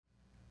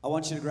I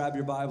want you to grab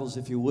your Bibles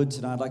if you would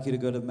tonight. I'd like you to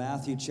go to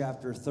Matthew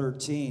chapter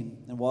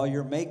 13. And while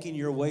you're making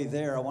your way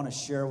there, I want to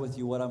share with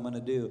you what I'm going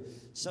to do.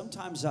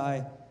 Sometimes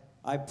I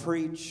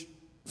preach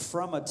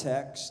from a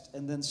text,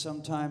 and then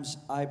sometimes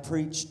I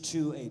preach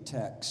to a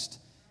text.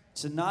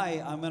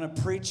 Tonight, I'm going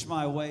to preach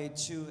my way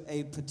to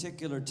a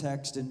particular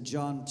text in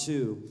John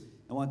 2.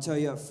 I want to tell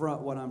you up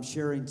front what I'm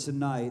sharing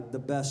tonight, the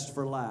best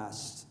for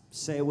last.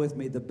 Say with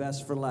me, the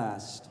best for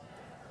last.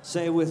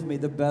 Say with me,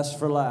 the best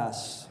for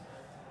last.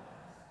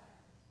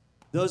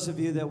 Those of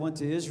you that went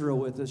to Israel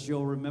with us,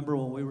 you'll remember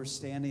when we were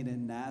standing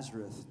in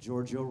Nazareth.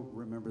 George, you'll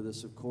remember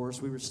this, of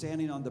course. We were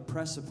standing on the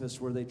precipice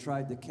where they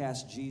tried to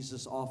cast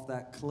Jesus off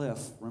that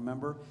cliff,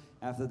 remember?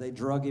 After they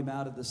drug him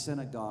out of the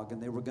synagogue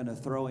and they were going to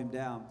throw him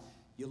down.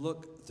 You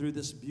look through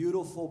this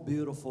beautiful,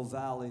 beautiful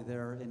valley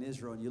there in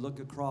Israel, and you look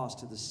across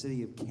to the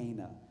city of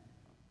Cana.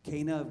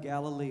 Cana of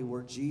Galilee,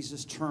 where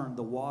Jesus turned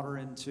the water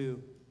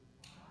into,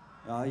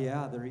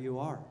 yeah, there you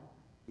are.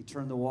 He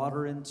turned the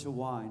water into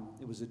wine.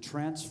 It was a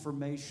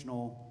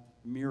transformational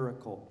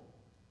miracle.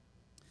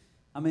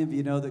 How many of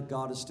you know that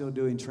God is still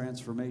doing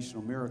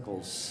transformational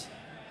miracles?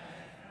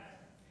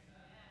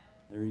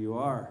 There you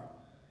are.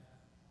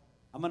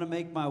 I'm going to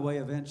make my way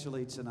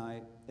eventually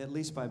tonight, at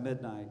least by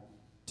midnight,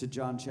 to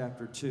John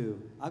chapter 2.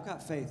 I've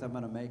got faith I'm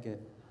going to make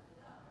it.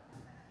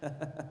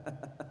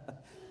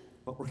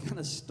 But we're going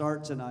to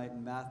start tonight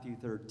in Matthew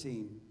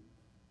 13.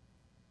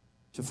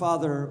 So,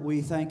 Father,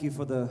 we thank you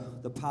for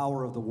the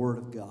power of the Word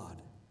of God.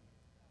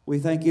 We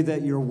thank you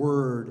that your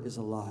Word is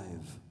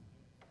alive.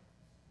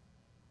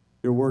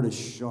 Your Word is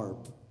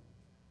sharp.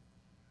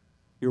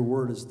 Your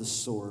Word is the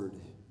sword.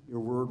 Your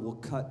Word will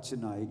cut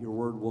tonight. Your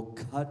Word will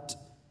cut,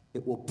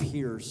 it will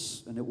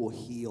pierce, and it will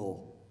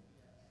heal.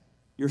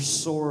 Your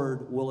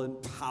sword will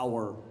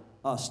empower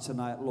us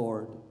tonight,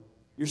 Lord.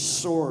 Your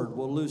sword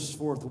will loose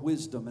forth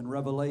wisdom and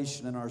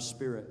revelation in our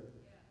spirit.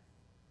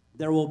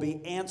 There will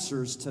be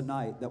answers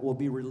tonight that will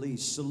be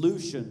released,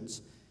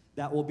 solutions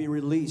that will be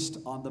released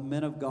on the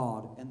men of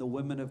God and the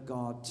women of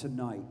God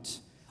tonight.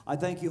 I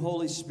thank you,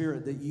 Holy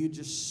Spirit, that you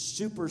just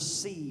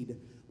supersede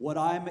what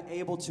I'm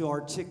able to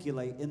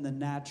articulate in the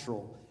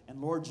natural.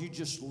 And Lord, you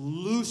just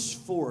loose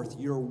forth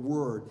your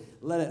word.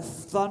 Let it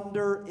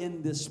thunder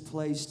in this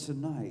place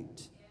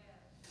tonight.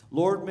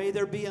 Lord, may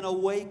there be an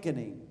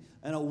awakening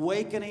and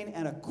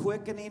a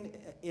quickening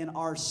in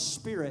our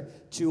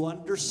spirit to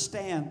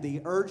understand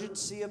the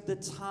urgency of the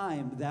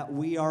time that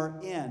we are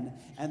in,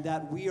 and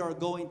that we are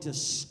going to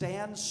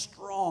stand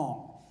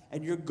strong,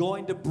 and you're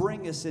going to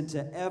bring us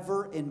into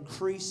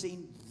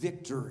ever-increasing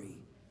victory.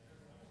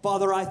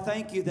 Father, I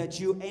thank you that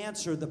you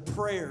answer the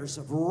prayers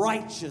of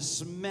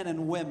righteous men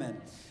and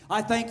women.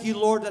 I thank you,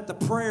 Lord, that the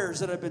prayers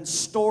that have been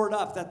stored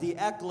up, that the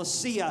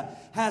ecclesia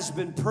has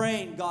been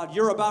praying, God,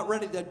 you're about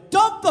ready to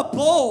dump the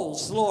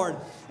bowls, Lord,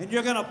 and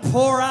you're going to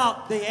pour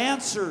out the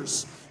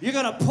answers. You're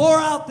going to pour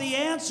out the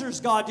answers,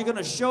 God. You're going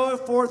to show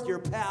forth your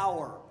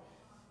power.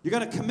 You're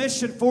going to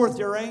commission forth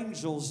your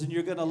angels, and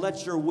you're going to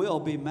let your will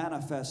be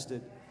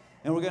manifested.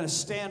 And we're going to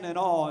stand in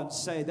awe and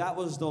say, that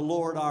was the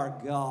Lord our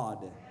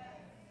God.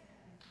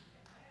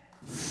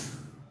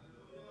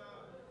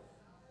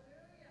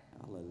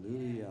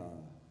 Hallelujah.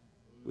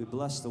 We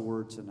bless the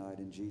word tonight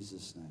in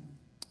Jesus' name.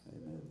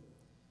 Amen.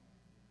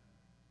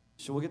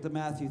 So we'll get to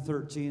Matthew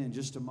 13 in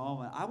just a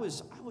moment. I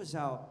was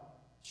out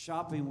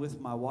shopping with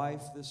my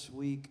wife this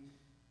week.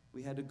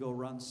 We had to go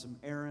run some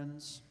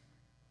errands,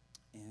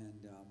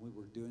 and we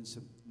were doing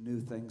some new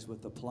things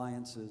with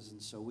appliances.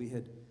 And so we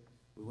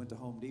went to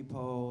Home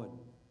Depot,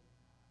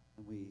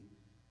 and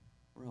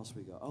where else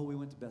we go? Oh, we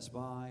went to Best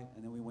Buy,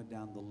 and then we went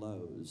down to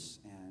Lowe's.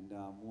 And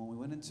when we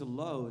went into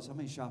Lowe's, how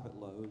many shop at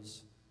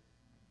Lowe's?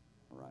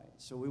 Right.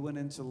 So we went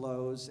into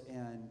Lowe's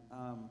and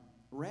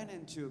ran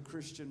into a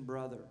Christian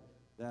brother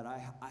that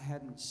I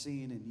hadn't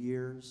seen in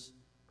years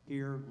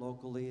here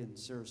locally in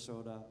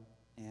Sarasota,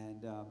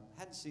 and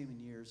hadn't seen him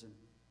in years. And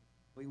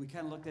we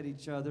kind of looked at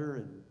each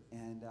other,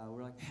 and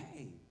we're like,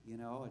 hey, you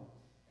know.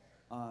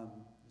 And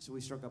so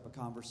we struck up a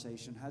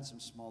conversation, had some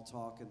small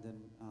talk, and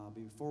then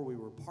before we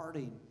were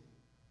parting,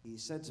 he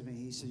said to me,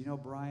 he said, you know,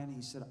 Brian,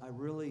 he said, I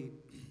really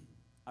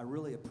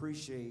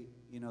appreciate,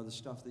 you know, the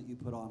stuff that you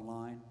put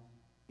online.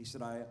 He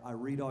said, I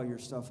read all your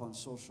stuff on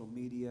social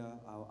media.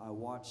 I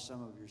watch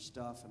some of your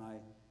stuff, and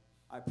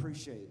I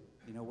appreciate,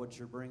 you know, what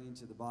you're bringing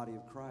to the body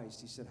of Christ.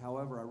 He said,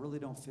 however, I really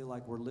don't feel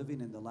like we're living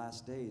in the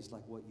last days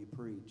like what you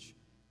preach.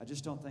 I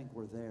just don't think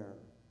we're there.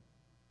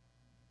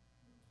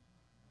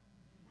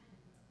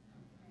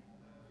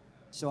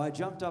 So I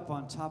jumped up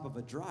on top of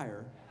a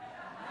dryer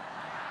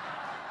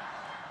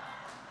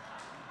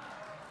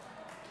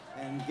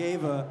and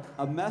gave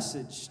a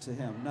message to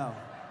him. No.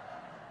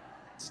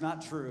 It's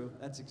not true.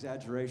 That's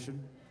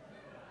exaggeration.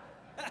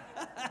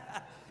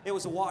 It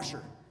was a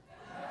washer.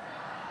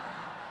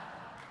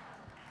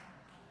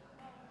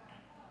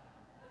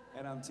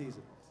 And I'm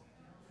teasing.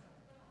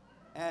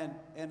 And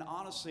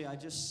honestly, I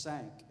just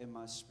sank in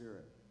my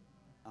spirit.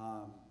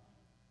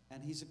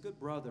 And he's a good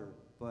brother,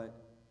 but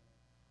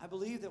I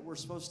believe that we're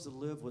supposed to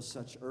live with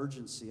such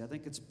urgency. I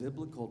think it's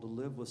biblical to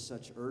live with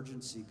such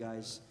urgency,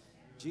 guys.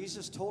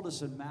 Jesus told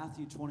us in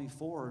Matthew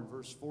 24 and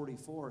verse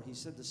 44, he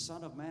said the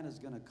Son of Man is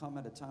going to come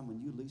at a time when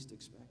you least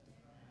expect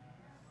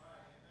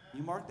it.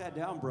 You mark that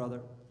down,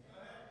 brother.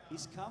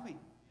 He's coming.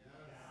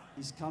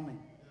 He's coming.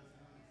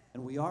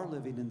 And we are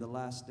living in the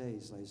last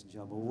days, ladies and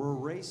gentlemen. We're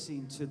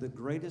racing to the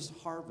greatest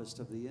harvest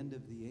of the end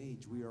of the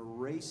age. We are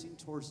racing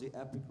towards the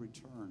epic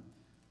return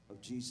of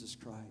Jesus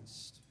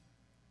Christ.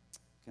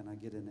 Can I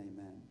get an amen?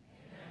 Amen.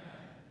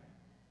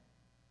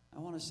 I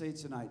want to say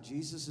tonight,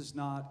 Jesus is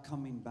not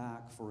coming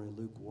back for a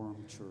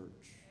lukewarm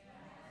church.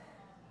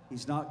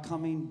 He's not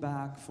coming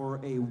back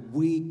for a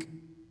weak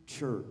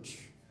church.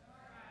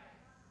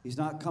 He's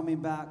not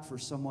coming back for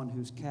someone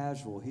who's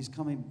casual. He's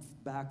coming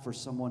back for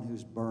someone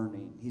who's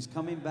burning. He's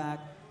coming back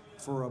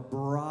for a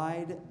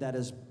bride that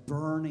is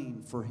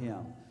burning for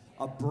him.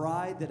 A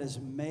bride that has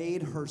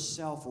made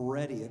herself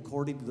ready,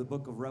 according to the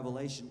book of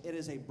Revelation. It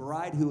is a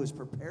bride who has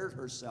prepared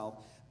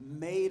herself,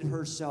 made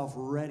herself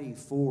ready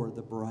for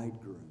the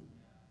bridegroom.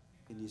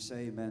 Can you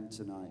say amen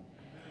tonight?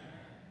 Amen.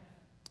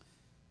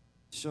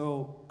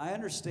 So I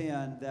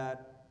understand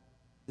that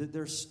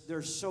there's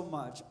so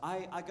much.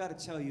 I got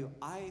to tell you,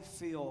 I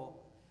feel,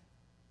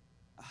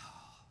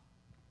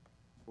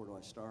 where do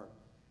I start?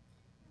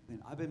 I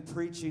mean, I've been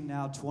preaching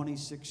now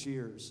 26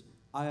 years.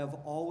 I have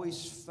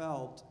always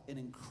felt an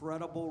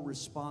incredible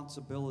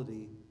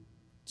responsibility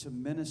to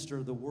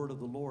minister the word of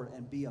the Lord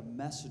and be a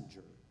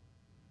messenger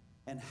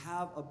and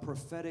have a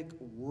prophetic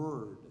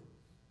word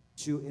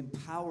to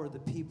empower the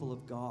people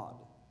of God.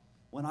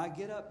 When I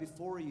get up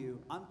before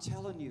you, I'm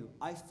telling you,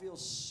 I feel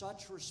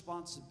such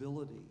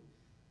responsibility.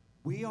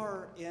 We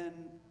are in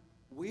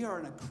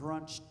a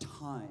crunch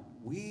time.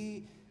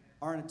 We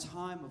are in a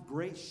time of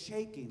great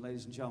shaking,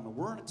 ladies and gentlemen.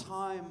 We're in a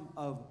time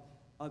of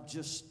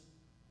just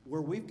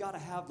where we've got to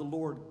have the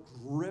Lord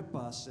grip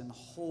us and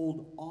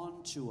hold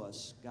on to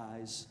us,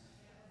 guys,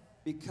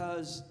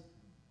 because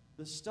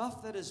the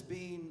stuff that is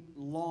being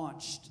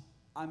launched,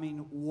 I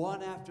mean,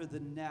 one after the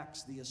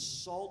next, the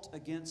assault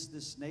against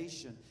this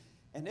nation,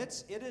 and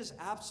it is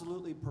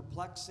absolutely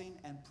perplexing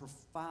and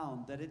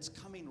profound that it's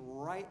coming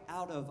right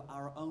out of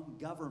our own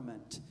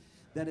government,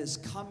 that is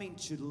coming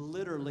to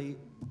literally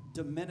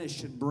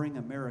diminish and bring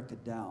America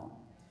down.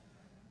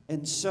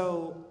 And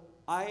so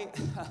I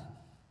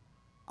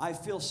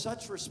feel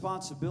such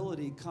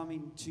responsibility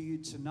coming to you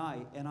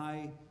tonight, and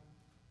I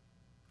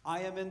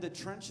am in the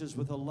trenches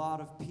with a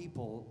lot of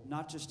people,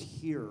 not just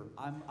here.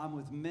 I'm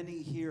with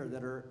many here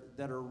that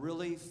are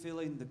really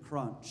feeling the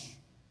crunch,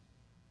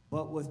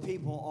 but with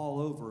people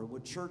all over,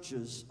 with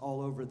churches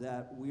all over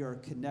that we are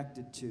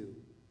connected to.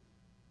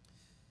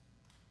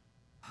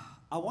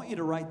 I want you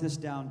to write this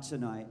down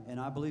tonight, and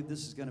I believe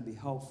this is going to be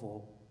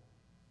helpful.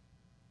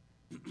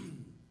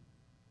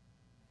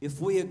 If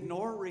we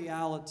ignore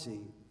reality,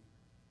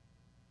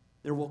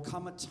 there will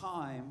come a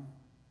time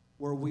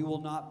where we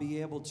will not be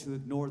able to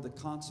ignore the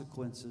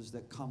consequences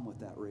that come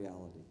with that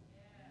reality.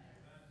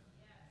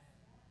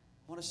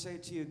 I want to say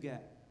it to you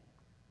again.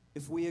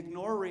 If we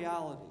ignore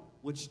reality,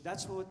 which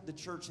that's what the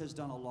church has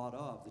done a lot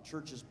of. The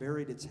church has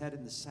buried its head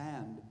in the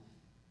sand.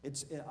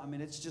 It's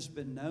just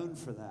been known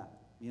for that.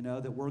 You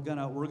know, that we're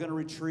gonna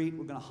retreat,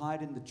 we're gonna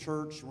hide in the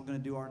church, we're gonna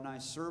do our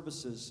nice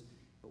services,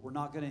 but we're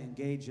not gonna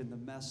engage in the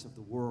mess of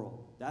the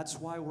world. That's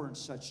why we're in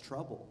such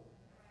trouble.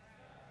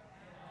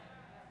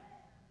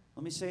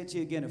 Let me say it to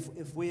you again.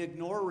 If we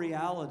ignore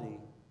reality,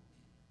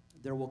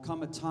 there will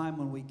come a time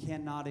when we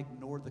cannot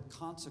ignore the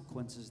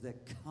consequences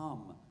that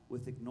come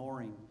with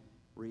ignoring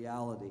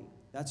reality.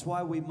 That's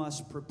why we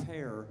must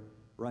prepare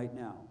right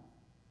now.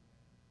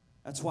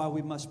 That's why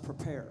we must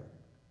prepare.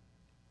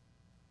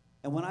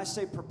 And when I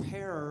say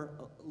prepare,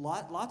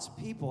 lots of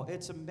people,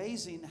 it's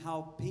amazing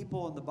how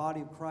people in the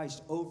body of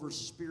Christ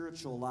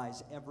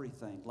over-spiritualize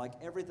everything. Like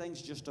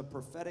everything's just a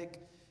prophetic,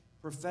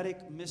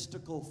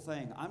 mystical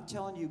thing. I'm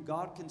telling you,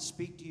 God can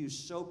speak to you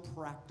so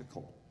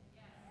practical.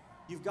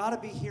 You've got to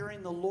be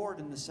hearing the Lord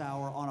in this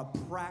hour on a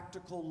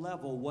practical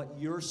level, what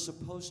you're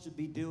supposed to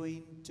be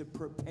doing to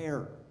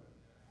prepare.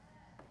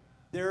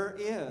 There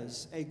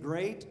is a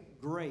great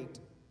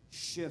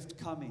shift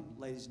coming,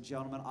 ladies and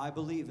gentlemen, I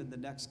believe in the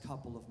next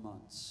couple of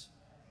months.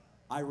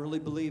 I really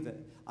believe it.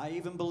 I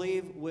even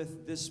believe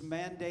with this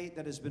mandate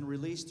that has been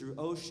released through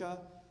OSHA,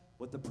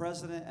 with the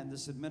president and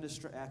this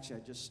administration, actually,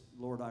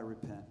 Lord, I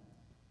repent.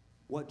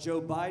 What Joe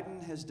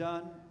Biden has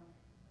done,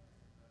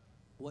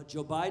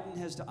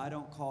 I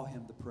don't call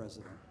him the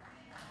president.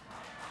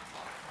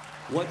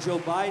 What Joe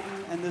Biden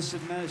and this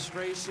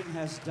administration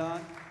has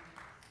done,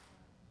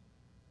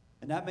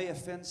 and that may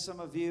offend some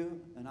of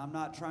you, and I'm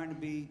not trying to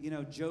be,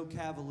 Joe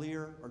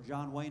Cavalier or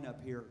John Wayne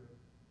up here,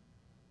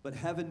 but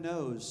heaven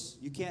knows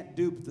you can't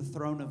dupe the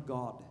throne of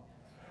God.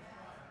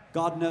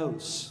 God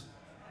knows.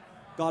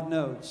 God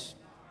knows.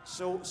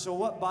 So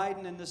what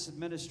Biden and this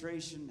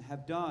administration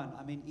have done,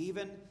 I mean,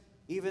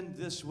 even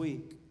this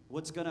week,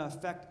 what's going to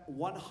affect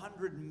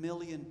 100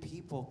 million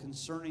people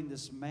concerning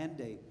this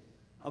mandate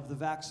of the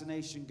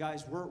vaccination,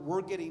 guys,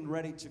 we're getting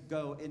ready to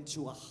go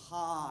into a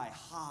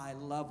high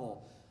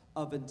level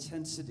of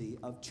intensity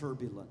of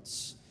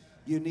turbulence.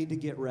 You need to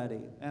get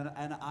ready. And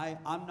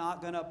I'm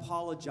not going to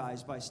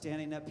apologize by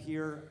standing up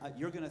here.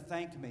 You're going to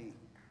thank me.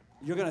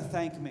 You're going to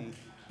thank me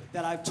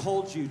that I've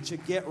told you to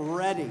get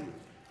ready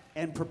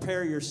and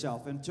prepare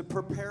yourself, and to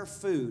prepare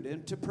food,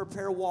 and to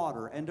prepare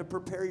water, and to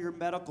prepare your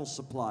medical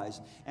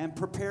supplies, and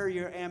prepare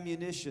your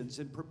ammunitions,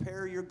 and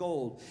prepare your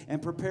gold,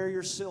 and prepare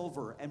your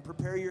silver, and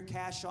prepare your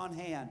cash on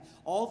hand.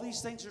 All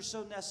these things are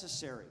so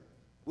necessary.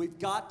 We've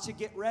got to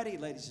get ready,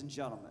 ladies and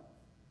gentlemen.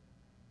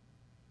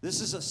 This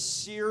is a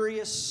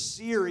serious,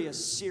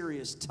 serious,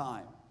 serious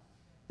time.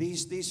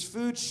 These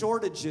food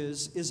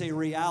shortages is a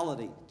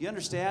reality. Do you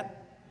understand?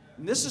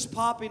 And this is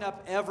popping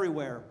up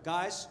everywhere.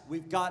 Guys,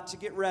 we've got to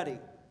get ready.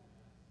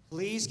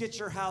 Please get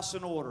your house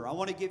in order. I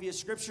want to give you a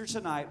scripture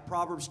tonight,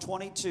 Proverbs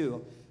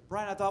 22.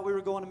 Brian, I thought we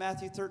were going to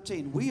Matthew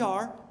 13. We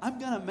are. I'm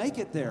going to make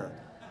it there.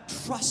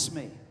 Trust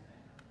me.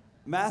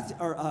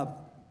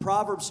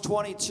 Proverbs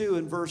 22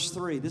 and verse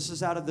 3. This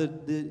is out of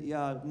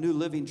the New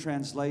Living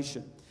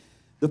Translation.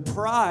 The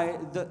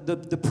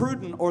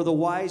prudent or the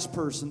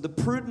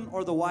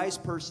wise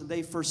person,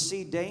 they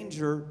foresee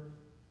danger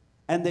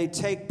and they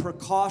take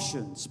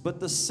precautions. But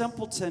the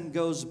simpleton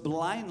goes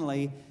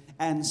blindly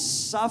and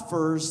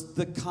suffers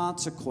the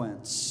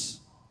consequence.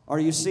 Are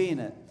you seeing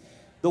it?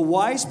 The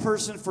wise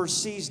person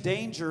foresees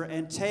danger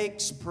and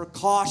takes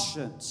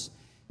precautions.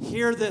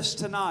 Hear this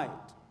tonight.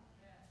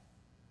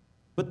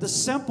 But the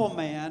simple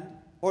man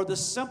or the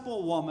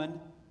simple woman,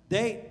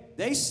 they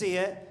see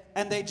it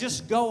and they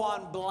just go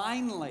on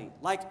blindly.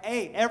 Like,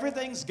 hey,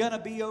 everything's going to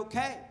be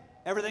okay.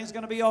 Everything's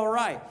going to be all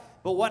right.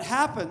 But what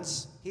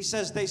happens, he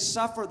says, they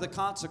suffer the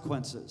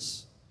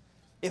consequences.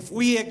 If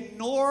we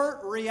ignore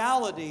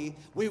reality,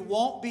 we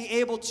won't be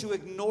able to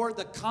ignore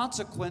the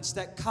consequence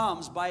that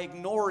comes by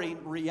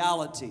ignoring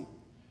reality.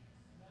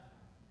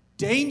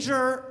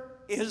 Danger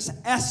is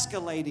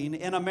escalating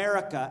in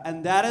America,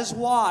 and that is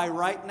why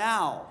right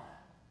now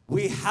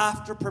we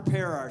have to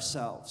prepare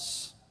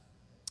ourselves.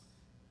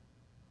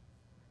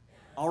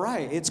 All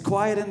right, it's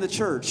quiet in the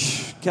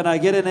church. Can I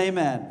get an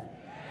amen?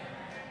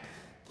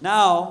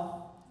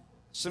 Now,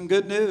 some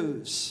good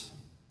news.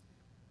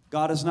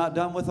 God is not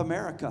done with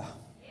America.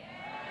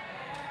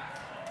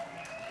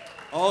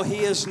 Oh, He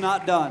is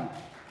not done.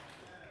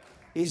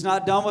 He's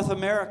not done with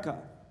America.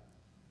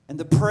 And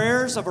the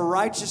prayers of a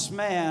righteous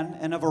man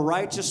and of a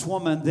righteous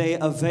woman, they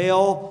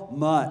avail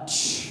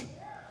much.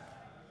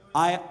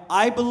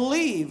 I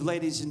believe,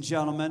 ladies and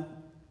gentlemen,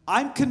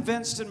 I'm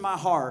convinced in my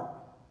heart,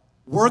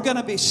 we're going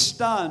to be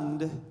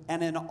stunned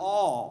and in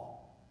awe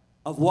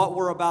of what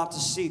we're about to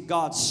see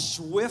God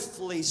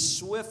swiftly,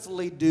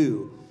 swiftly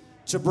do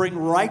to bring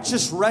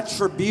righteous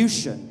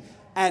retribution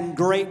and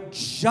great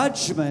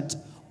judgment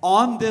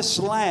on this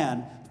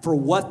land for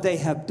what they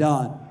have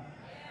done.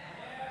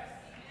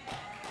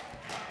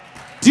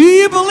 Do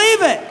you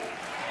believe it?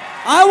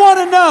 I want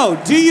to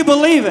know, do you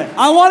believe it?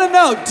 I want to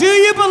know, do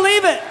you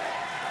believe it?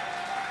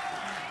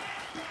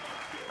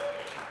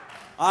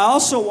 I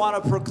also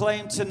want to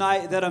proclaim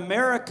tonight that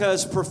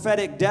America's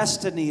prophetic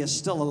destiny is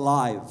still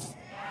alive.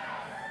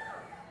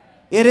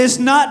 It is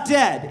not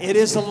dead, it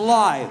is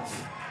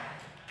alive.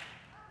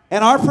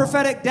 And our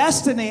prophetic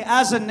destiny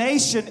as a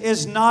nation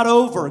is not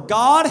over.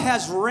 God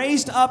has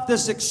raised up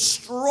this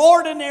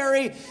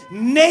extraordinary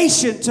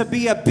nation to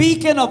be a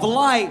beacon of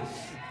light,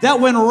 that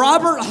when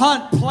Robert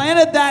Hunt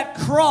planted that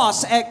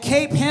cross at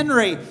Cape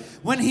Henry,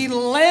 when he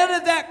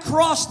landed that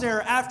cross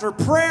there after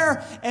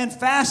prayer and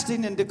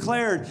fasting and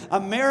declared,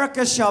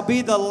 America shall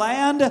be the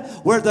land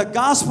where the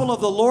gospel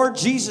of the Lord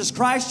Jesus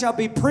Christ shall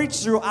be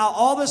preached throughout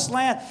all this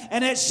land,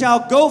 and it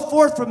shall go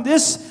forth from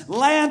this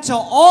land to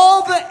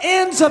all the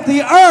ends of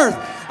the earth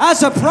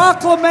as a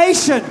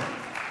proclamation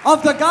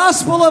of the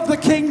gospel of the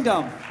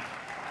kingdom.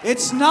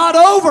 It's not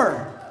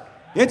over.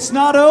 It's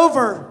not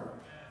over.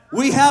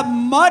 We have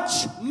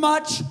much,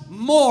 much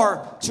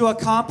more to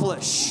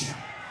accomplish.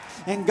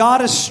 And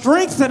God is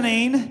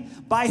strengthening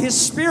by His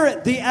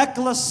Spirit the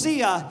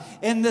ecclesia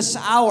in this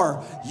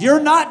hour. You're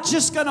not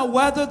just going to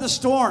weather the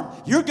storm.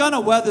 You're going to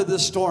weather the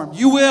storm.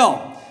 You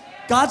will.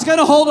 God's going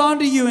to hold on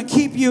to you and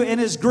keep you in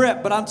His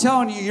grip. But I'm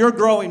telling you, you're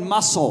growing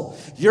muscle.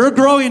 You're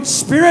growing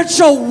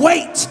spiritual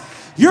weight.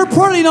 You're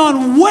putting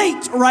on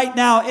weight right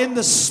now in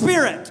the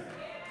Spirit.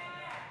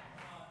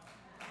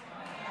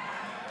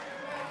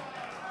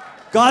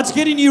 God's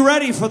getting you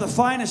ready for the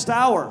finest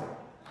hour.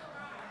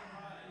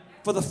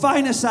 For the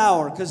finest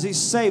hour, because He's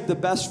saved the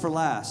best for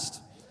last.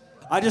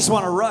 I just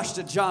want to rush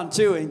to John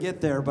 2 and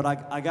get there, but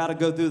I got to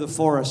go through the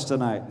forest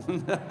tonight.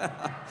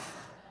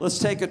 Let's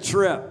take a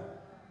trip.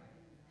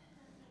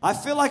 I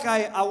feel like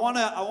I want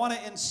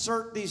to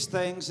insert these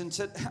things. And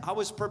I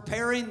was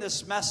preparing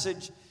this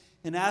message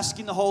and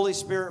asking the Holy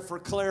Spirit for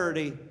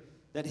clarity,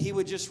 that He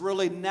would just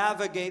really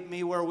navigate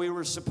me where we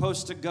were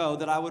supposed to go,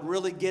 that I would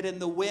really get in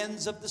the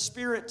winds of the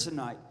Spirit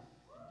tonight.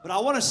 But I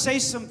want to say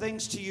some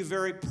things to you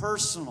very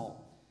personal,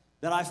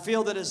 that I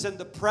feel that is in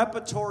the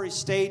preparatory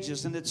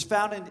stages, and it's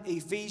found in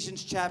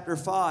Ephesians chapter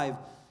 5.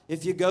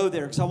 if you go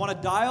there, because I want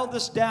to dial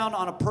this down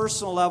on a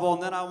personal level,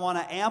 and then I want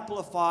to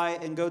amplify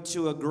and go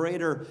to a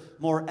greater,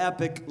 more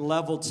epic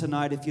level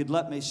tonight. If you'd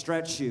let me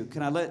stretch you.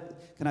 Can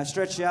I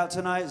stretch you out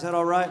tonight? Is that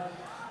all right?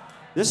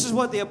 This is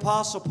what the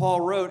Apostle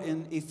Paul wrote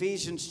in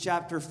Ephesians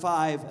chapter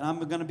 5, and I'm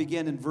going to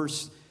begin in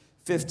verse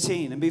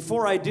 15. And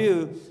before I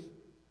do,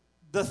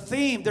 the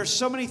theme, there's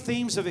so many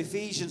themes of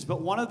Ephesians, but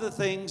one of the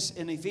things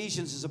in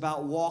Ephesians is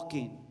about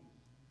walking.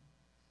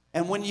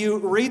 And when you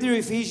read through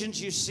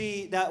Ephesians, you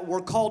see that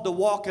we're called to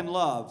walk in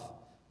love.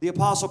 The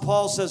Apostle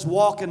Paul says,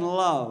 walk in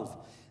love.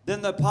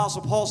 Then the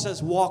Apostle Paul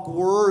says, walk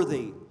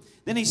worthy.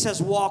 Then he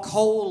says, walk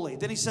holy.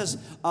 Then he says,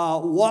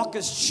 walk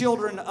as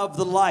children of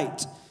the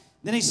light.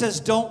 Then he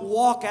says, don't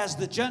walk as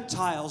the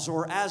Gentiles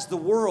or as the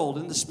world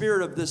in the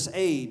spirit of this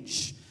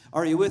age.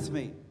 Are you with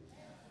me?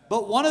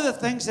 But one of the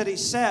things that he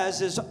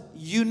says is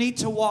you need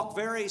to walk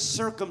very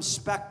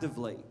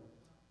circumspectively.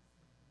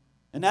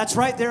 And that's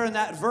right there in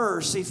that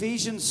verse,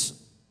 Ephesians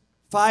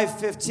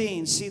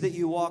 5:15. See that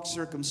you walk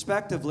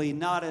circumspectively,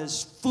 not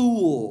as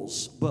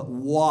fools, but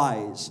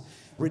wise,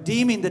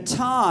 redeeming the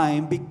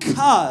time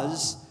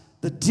because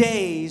the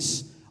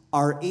days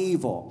are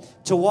evil.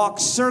 To walk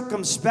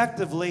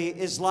circumspectively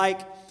is like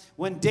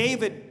when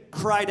David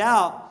cried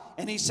out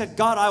and he said,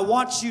 God, I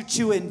want you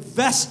to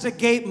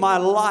investigate my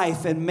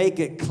life and make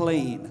it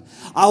clean.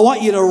 I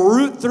want you to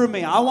root through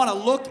me. I want to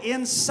look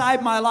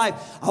inside my life.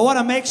 I want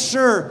to make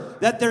sure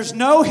that there's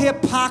no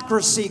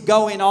hypocrisy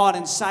going on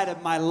inside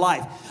of my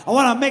life. I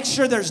want to make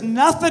sure there's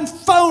nothing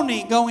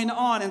phony going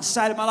on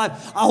inside of my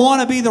life. I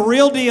want to be the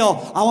real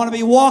deal. I want to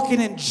be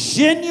walking in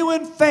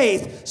genuine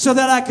faith so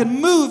that I can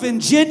move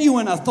in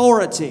genuine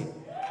authority.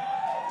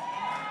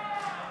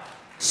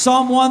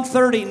 Psalm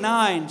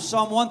 139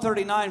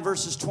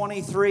 verses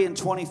 23 and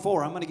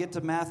 24. I'm going to get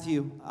to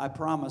Matthew, I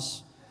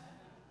promise.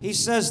 He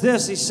says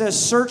this, he says,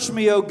 search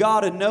me, O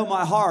God, and know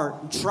my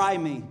heart, and try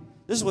me.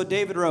 This is what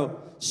David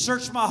wrote.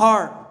 Search my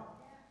heart.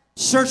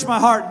 Search my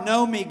heart.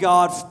 Know me,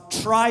 God.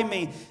 Try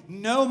me.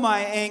 Know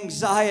my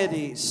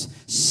anxieties.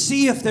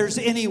 See if there's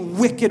any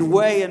wicked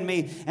way in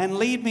me, and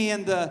lead me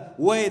in the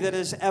way that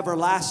is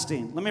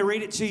everlasting. Let me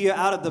read it to you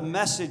out of the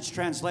Message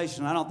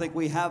translation. I don't think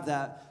we have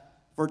that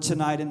for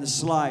tonight in the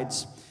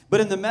slides.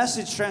 But in the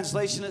Message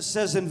translation, it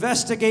says,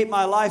 investigate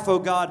my life, O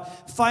God.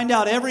 Find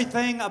out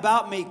everything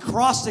about me.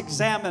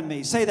 Cross-examine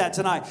me. Say that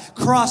tonight.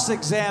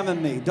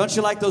 Cross-examine me. Don't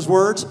you like those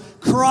words?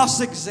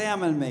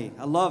 Cross-examine me.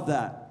 I love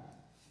that.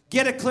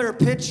 Get a clear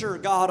picture,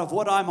 God, of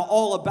what I'm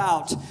all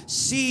about.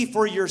 See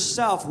for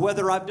yourself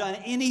whether I've done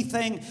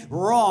anything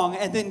wrong,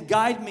 and then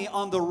guide me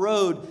on the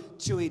road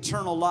to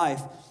eternal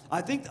life. I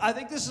think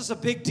this is a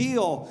big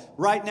deal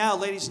right now,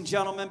 ladies and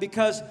gentlemen,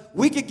 because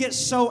we could get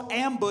so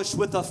ambushed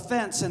with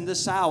offense in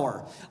this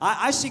hour.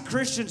 I see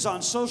Christians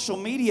on social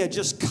media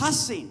just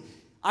cussing.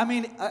 I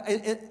mean,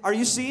 are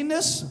you seeing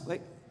this?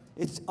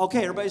 It's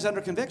okay, everybody's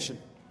under conviction.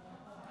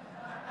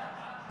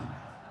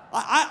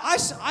 I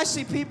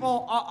see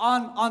people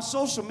on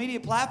social media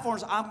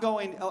platforms. I'm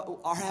going,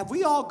 have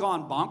we all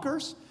gone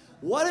bonkers?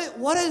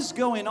 What is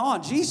going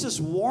on? Jesus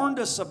warned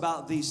us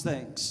about these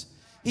things.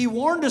 He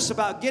warned us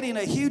about getting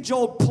a huge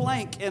old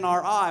plank in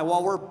our eye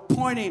while we're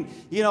pointing,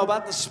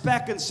 about the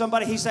speck in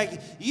somebody. He's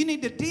like, you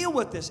need to deal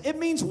with this. It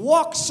means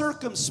walk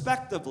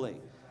circumspectively.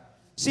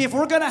 See, if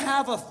we're going to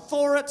have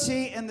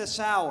authority in this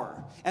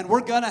hour, and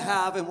we're going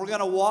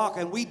to walk,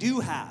 and we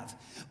do have,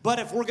 but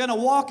if we're going to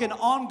walk in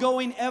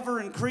ongoing,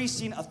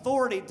 ever-increasing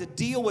authority to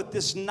deal with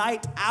this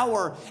night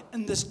hour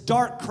and this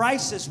dark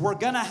crisis, we're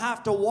going to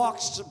have to walk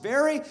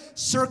very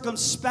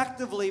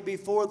circumspectively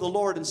before the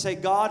Lord and say,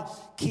 God,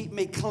 keep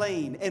me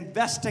clean.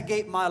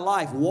 Investigate my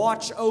life.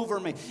 Watch over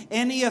me.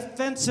 Any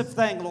offensive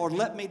thing, Lord,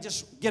 let me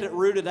just get it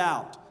rooted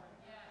out.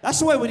 That's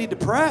the way we need to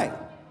pray.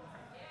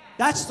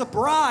 That's the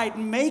bride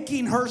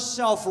making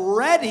herself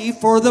ready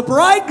for the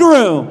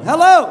bridegroom.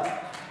 Hello.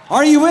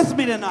 Are you with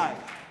me tonight?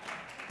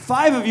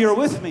 5 of you are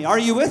with me. Are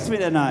you with me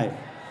tonight?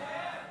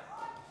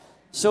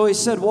 So he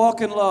said,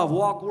 walk in love,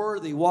 walk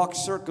worthy, walk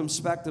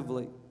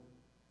circumspectively.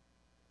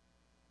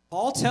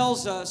 Paul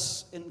tells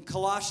us in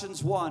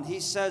Colossians 1, he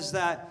says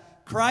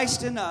that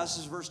Christ in us,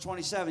 is verse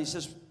 27, he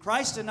says,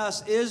 Christ in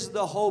us is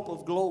the hope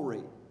of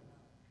glory.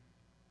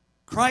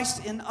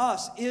 Christ in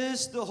us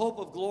is the hope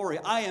of glory.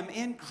 I am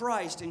in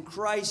Christ, and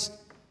Christ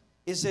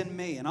is in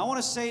me. And I want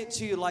to say it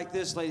to you like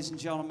this, ladies and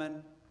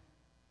gentlemen.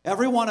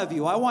 Every one of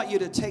you, I want you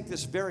to take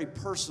this very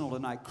personal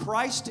tonight.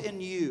 Christ in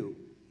you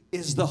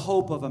is the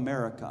hope of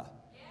America.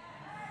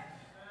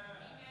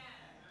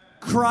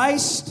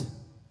 Christ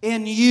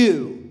in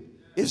you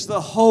is the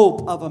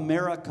hope of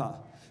America.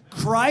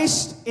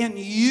 Christ in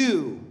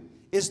you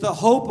is the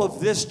hope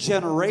of this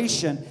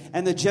generation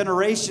and the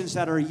generations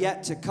that are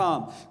yet to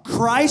come.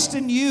 Christ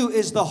in you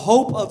is the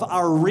hope of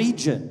our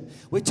region.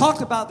 We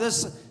talked about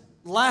this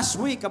last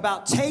week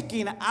about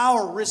taking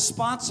our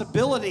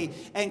responsibility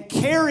and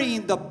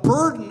carrying the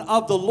burden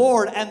of the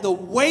Lord and the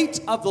weight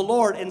of the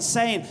Lord and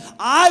saying,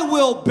 I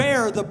will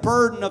bear the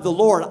burden of the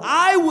Lord.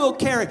 I will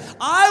carry.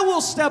 I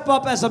will step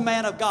up as a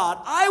man of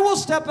God. I will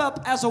step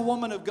up as a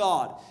woman of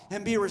God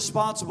and be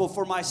responsible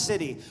for my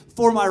city,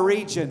 for my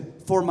region,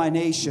 for my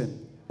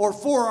nation, or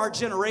for our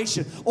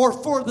generation, or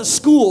for the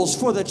schools,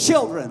 for the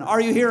children. Are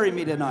you hearing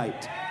me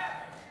tonight?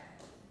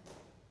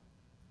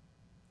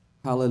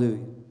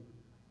 Hallelujah.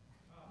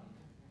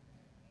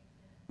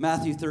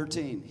 Matthew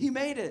 13. He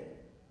made it.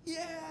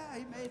 Yeah,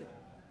 he made it.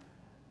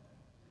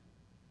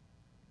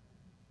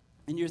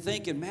 And you're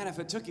thinking, man, if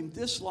it took him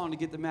this long to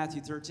get to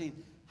Matthew 13,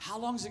 how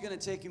long is it going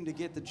to take him to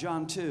get to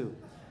John 2?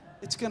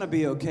 It's going to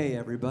be okay,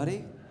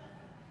 everybody.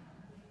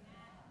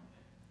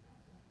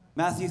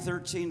 Matthew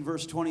 13,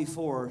 verse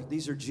 24.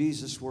 These are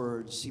Jesus'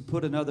 words. He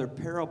put another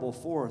parable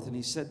forth, and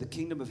he said, the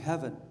kingdom of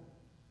heaven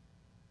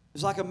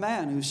is like a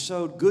man who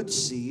sowed good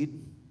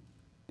seed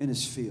in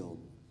his field.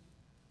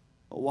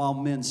 But while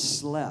men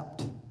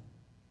slept,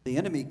 the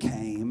enemy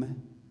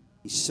came.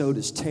 He sowed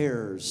his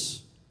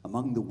tares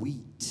among the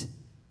wheat,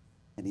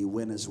 and he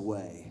went his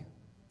way.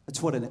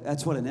 That's what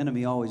an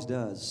enemy always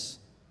does.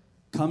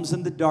 Comes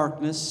in the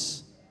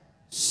darkness,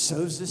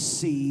 sows his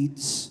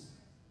seeds,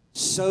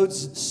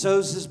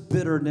 sows his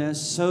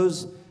bitterness,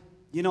 sows,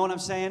 you know what I'm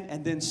saying?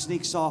 And then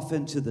sneaks off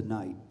into the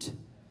night.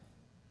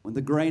 When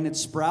the grain had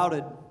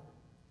sprouted,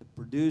 it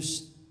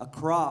produced a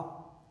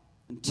crop,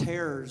 and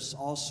tares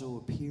also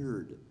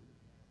appeared.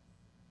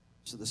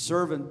 So the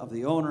servant of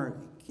the owner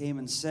came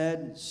and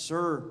said,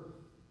 Sir,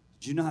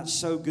 did you not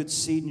sow good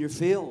seed in your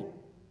field?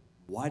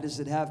 Why does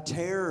it have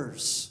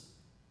tares?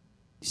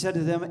 He said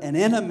to them, an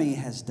enemy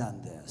has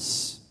done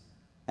this.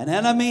 An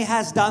enemy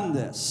has done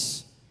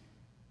this.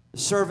 The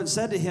servant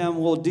said to him,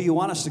 well, do you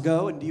want us to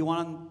go and do you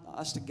want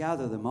us to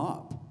gather them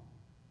up?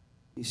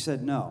 He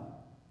said, no.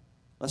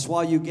 Lest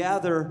while you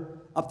gather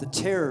up the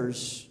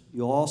tares,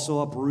 you'll also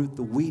uproot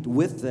the wheat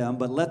with them,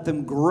 but let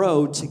them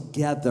grow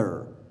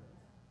together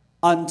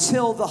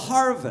until the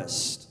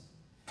harvest.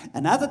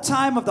 And at the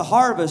time of the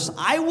harvest,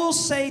 I will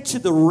say to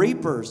the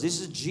reapers,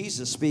 this is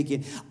Jesus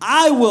speaking,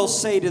 I will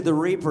say to the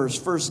reapers,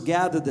 first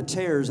gather the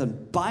tares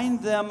and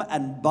bind them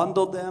and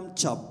bundle them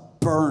to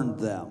burn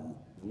them.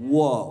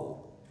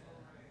 Whoa.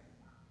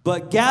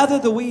 But gather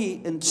the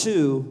wheat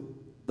into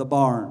the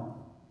barn.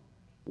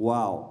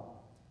 Wow.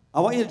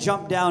 I want you to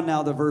jump down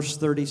now to verse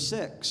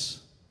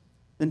 36.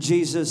 Then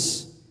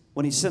Jesus,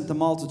 when he sent the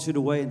multitude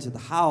away into the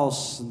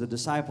house, and the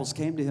disciples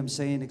came to him,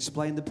 saying,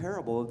 explain the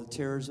parable of the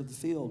tares of the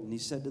field. And he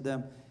said to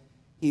them,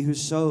 he who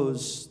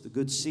sows the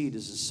good seed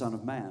is the Son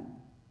of Man.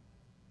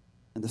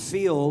 And the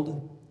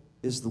field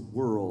is the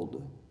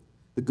world.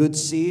 The good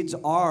seeds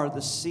are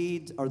the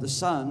sons of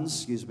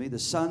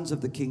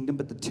the kingdom,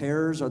 but the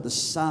tares are the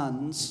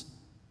sons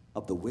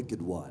of the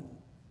wicked one.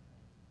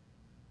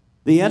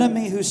 The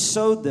enemy who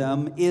sowed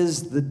them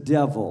is the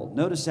devil.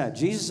 Notice that.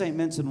 Jesus ain't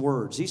mincing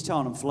words. He's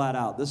telling them flat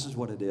out, this is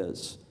what it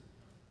is.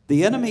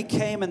 The enemy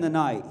came in the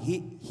night.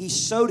 He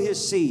sowed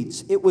his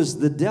seeds. It was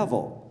the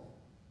devil.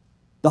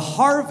 The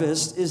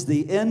harvest is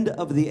the end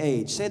of the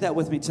age. Say that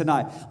with me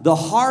tonight. The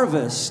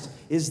harvest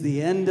is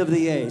the end of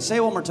the age. Say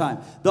it one more time.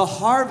 The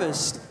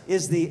harvest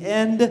is the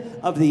end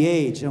of the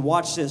age. And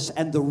watch this.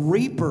 And the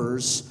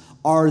reapers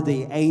are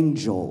the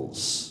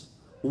angels.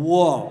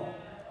 Whoa.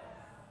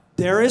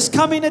 There is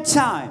coming a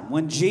time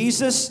when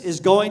Jesus is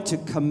going to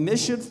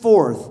commission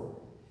forth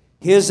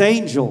his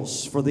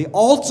angels for the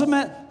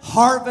ultimate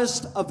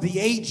harvest of the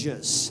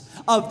ages,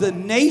 of the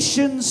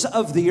nations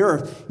of the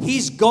earth.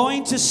 He's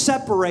going to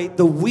separate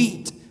the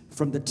wheat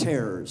from the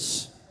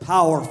tares.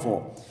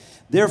 Powerful.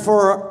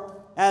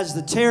 Therefore, as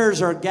the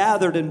tares are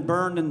gathered and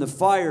burned in the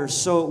fire,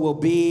 so it will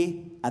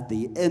be at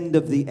the end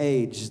of the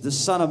age. The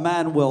Son of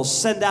Man will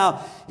send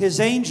out his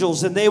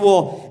angels, and they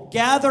will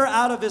gather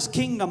out of his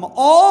kingdom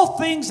all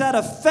things that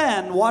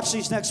offend, watch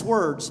these next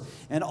words,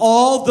 and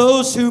all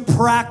those who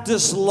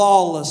practice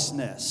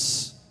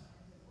lawlessness.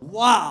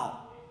 Wow.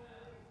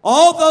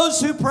 All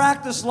those who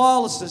practice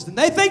lawlessness. And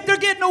they think they're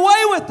getting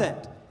away with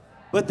it.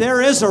 But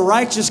there is a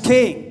righteous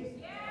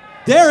king.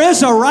 There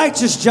is a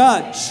righteous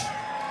judge.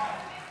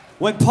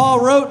 When Paul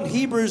wrote in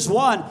Hebrews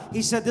 1,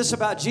 he said this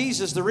about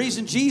Jesus. The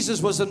reason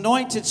Jesus was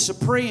anointed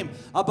supreme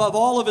above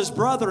all of his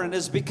brethren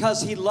is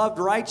because he loved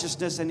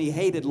righteousness and he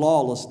hated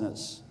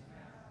lawlessness.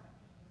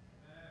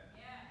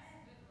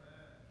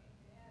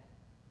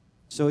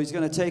 So he's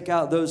going to take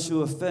out those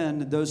who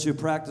offend and those who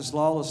practice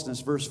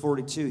lawlessness. Verse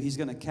 42, he's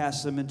going to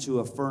cast them into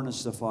a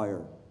furnace of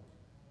fire.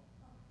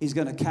 He's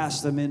going to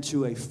cast them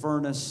into a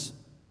furnace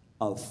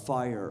of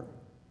fire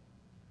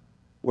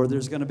where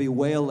there's going to be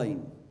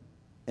wailing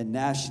and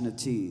gnashing of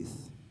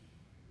teeth.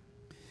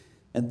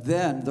 And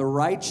then the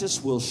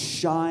righteous will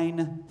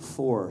shine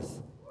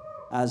forth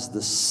as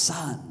the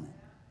sun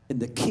in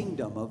the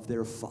kingdom of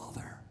their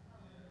Father.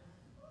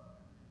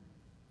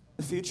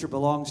 The future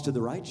belongs to the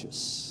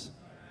righteous.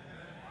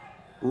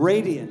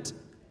 Radiant,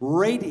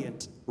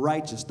 radiant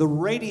righteous. The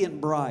radiant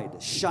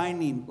bride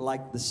shining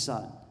like the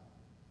sun.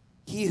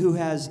 He who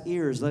has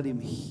ears, let him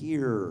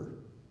hear.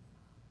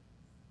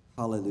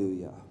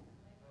 Hallelujah.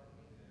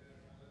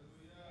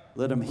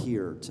 Let him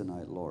hear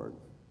tonight, Lord.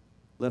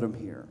 Let him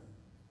hear.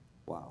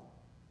 Wow.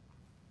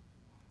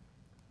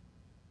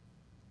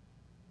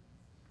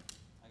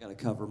 I got to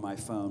cover my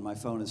phone. My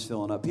phone is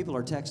filling up. People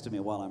are texting me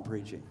while I'm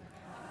preaching.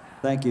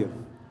 Thank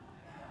you.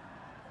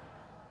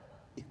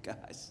 You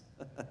guys.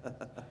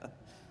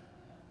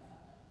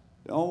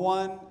 No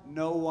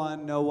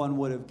one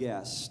would have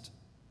guessed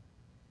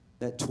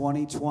that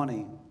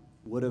 2020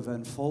 would have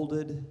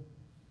unfolded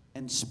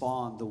and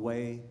spawned the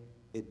way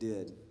it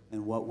did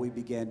and what we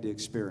began to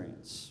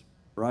experience,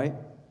 right?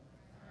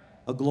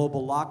 A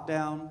global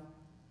lockdown,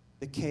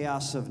 the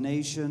chaos of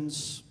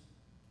nations,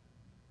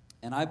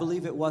 and I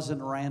believe it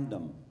wasn't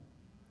random.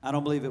 I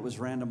don't believe it was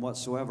random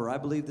whatsoever. I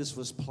believe this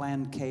was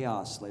planned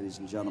chaos, ladies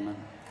and gentlemen.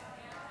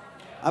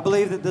 I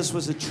believe that this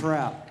was a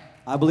trap.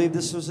 I believe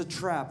this was a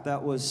trap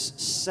that was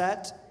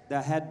set,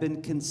 that had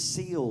been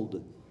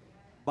concealed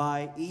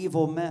by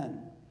evil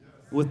men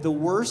with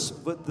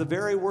the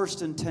very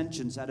worst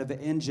intentions that have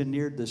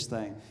engineered this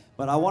thing.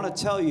 But I want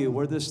to tell you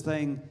where this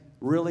thing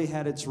really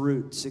had its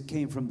roots. It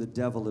came from the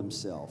devil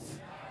himself.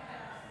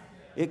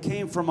 It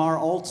came from our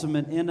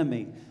ultimate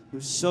enemy who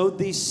sowed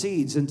these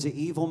seeds into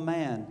evil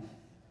man,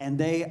 and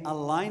they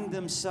aligned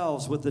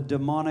themselves with a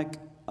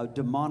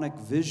demonic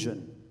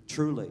vision,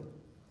 truly.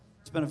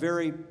 It's been a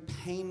very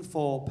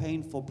painful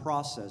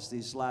process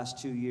these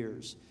last 2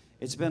 years.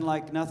 It's been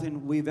like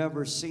nothing we've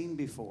ever seen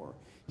before.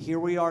 Here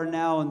we are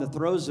now in the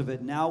throes of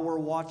it. Now we're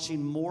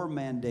watching more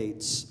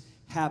mandates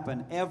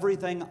happen.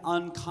 Everything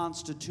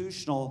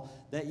unconstitutional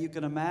that you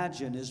can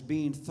imagine is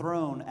being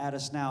thrown at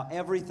us now.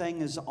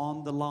 Everything is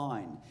on the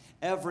line.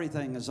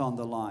 Everything is on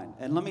the line.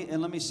 And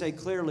let me say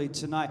clearly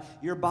tonight,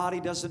 your body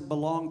doesn't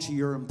belong to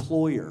your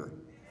employer.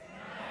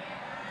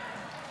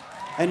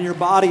 And your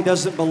body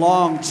doesn't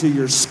belong to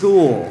your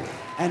school.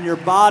 And your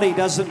body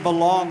doesn't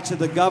belong to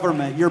the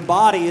government. Your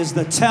body is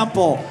the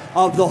temple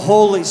of the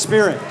Holy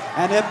Spirit.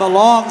 And it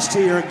belongs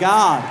to your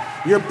God.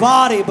 Your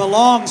body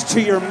belongs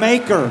to your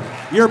Maker.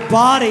 Your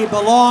body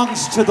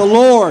belongs to the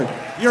Lord.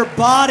 Your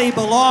body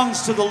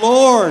belongs to the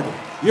Lord.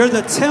 You're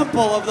the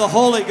temple of the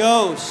Holy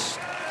Ghost.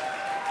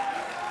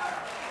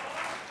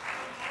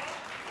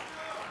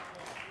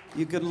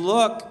 You can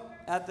look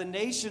at the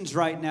nations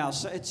right now.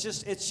 So it's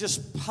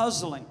just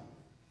puzzling.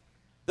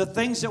 The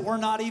things that we're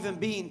not even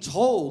being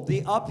told,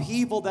 the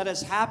upheaval that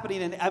is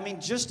happening. And I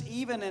mean, just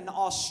even in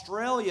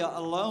Australia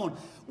alone,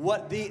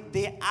 what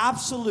the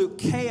absolute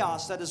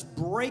chaos that is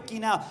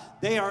breaking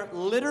out. They are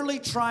literally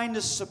trying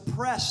to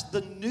suppress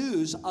the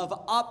news of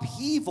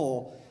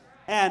upheaval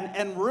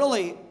and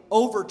really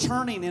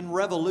overturning in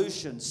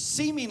revolution.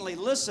 Seemingly,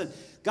 listen,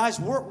 guys,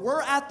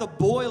 we're at the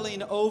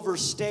boiling over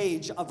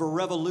stage of a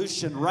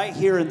revolution right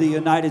here in the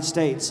United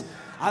States.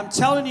 I'm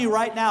telling you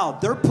right now,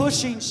 they're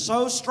pushing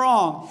so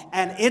strong,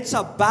 and it's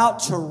about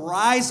to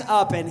rise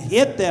up and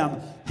hit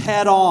them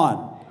head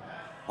on.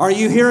 Are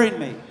you hearing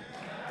me?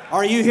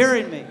 Are you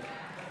hearing me?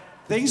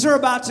 Things are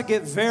about to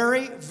get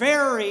very,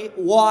 very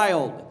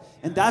wild,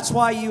 and that's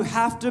why you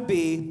have to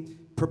be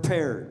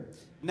prepared.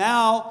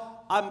 Now,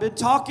 I've been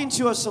talking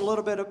to us a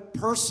little bit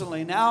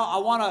personally. Now, I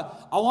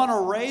want to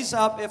raise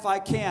up, if I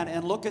can,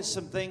 and look at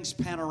some things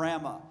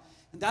panorama.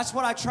 And that's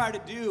what I try to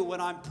do when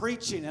I'm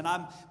preaching, and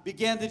I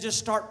begin to just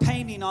start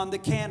painting on the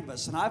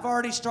canvas. And I've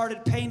already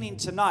started painting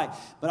tonight,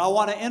 but I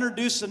want to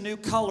introduce a new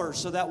color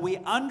so that we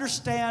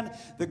understand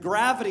the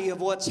gravity of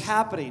what's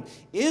happening.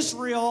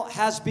 Israel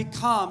has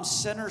become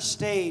center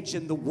stage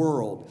in the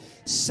world.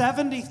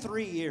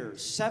 73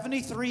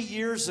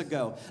 years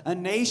ago, a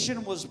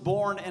nation was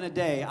born in a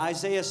day.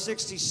 Isaiah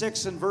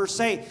 66 and verse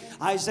 8,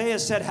 Isaiah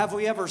said, "Have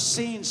we ever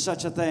seen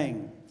such a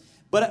thing?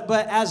 But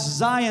as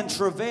Zion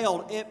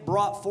travailed, it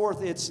brought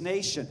forth its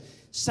nation."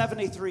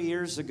 73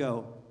 years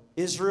ago,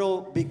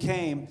 Israel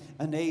became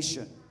a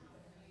nation.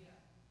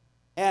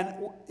 And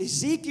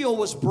Ezekiel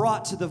was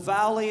brought to the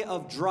valley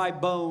of dry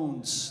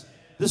bones.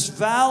 This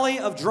valley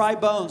of dry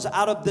bones,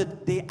 out of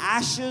the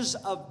ashes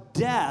of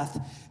death,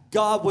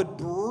 God would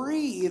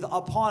breathe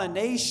upon a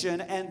nation,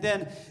 and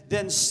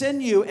then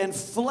sinew and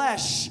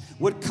flesh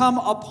would come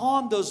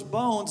upon those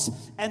bones,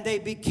 and they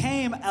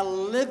became a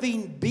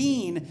living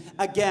being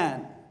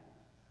again.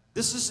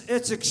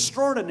 It's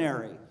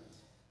extraordinary.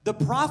 The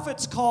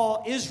prophets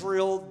call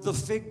Israel the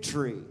fig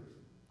tree.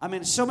 I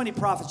mean, so many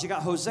prophets. You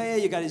got Hosea,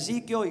 you got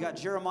Ezekiel, you got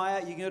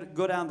Jeremiah, you can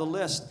go down the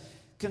list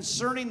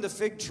concerning the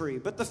fig tree.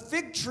 But the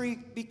fig tree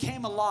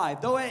became alive.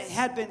 Though it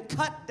had been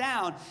cut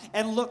down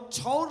and looked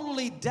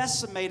totally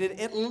decimated,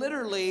 it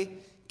literally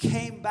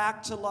came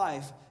back to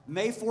life.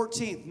 May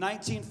 14th,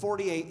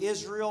 1948,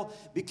 Israel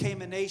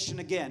became a nation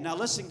again. Now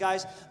listen,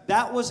 guys,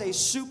 that was a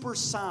super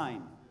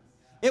sign.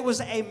 It was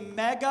a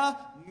mega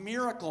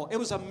miracle. It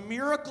was a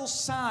miracle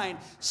sign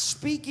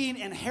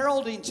speaking and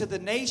heralding to the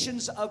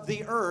nations of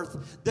the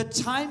earth. The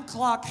time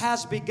clock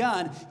has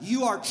begun.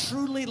 You are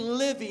truly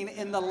living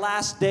in the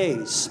last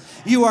days.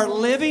 You are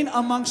living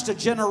amongst a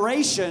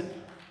generation.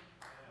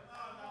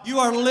 You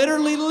are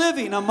literally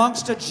living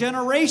amongst a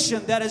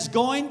generation that is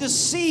going to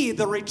see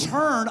the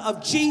return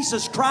of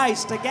Jesus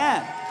Christ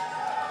again.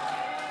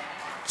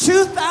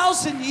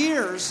 2,000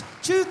 years,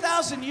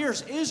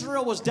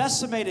 Israel was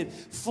decimated,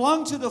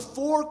 flung to the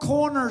four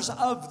corners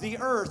of the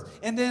earth,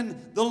 and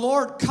then the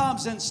Lord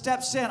comes and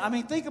steps in. I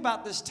mean, think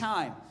about this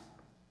time.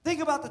 Think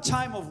about the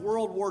time of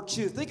World War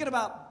II. Think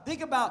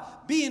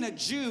about being a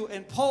Jew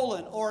in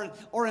Poland or in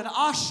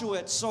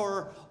Auschwitz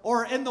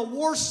or in the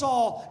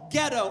Warsaw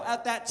Ghetto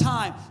at that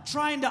time,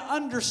 trying to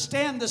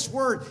understand this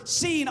word,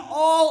 seeing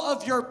all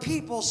of your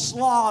people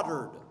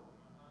slaughtered.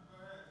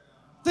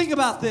 Think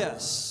about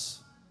this.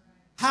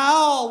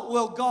 How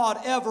will God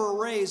ever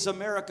raise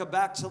Israel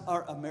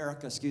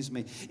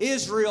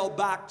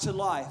back to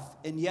life?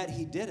 And yet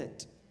He did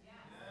it.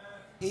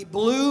 He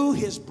blew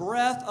His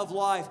breath of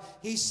life.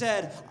 He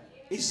said,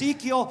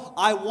 Ezekiel,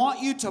 I want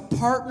you to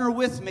partner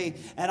with me,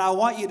 and I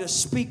want you to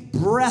speak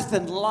breath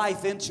and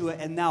life into it,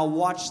 and now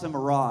watch them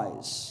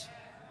arise.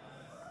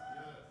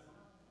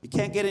 You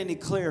can't get any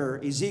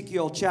clearer.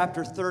 Ezekiel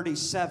chapter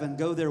 37.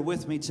 Go there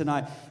with me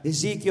tonight.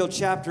 Ezekiel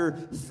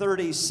chapter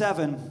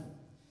 37.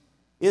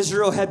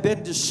 Israel had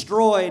been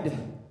destroyed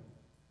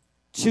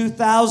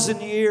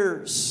 2,000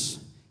 years.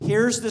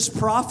 Here's this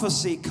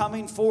prophecy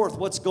coming forth,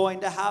 what's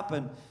going to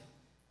happen.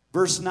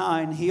 Verse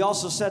 9, He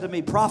also said to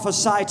me,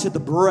 prophesy to the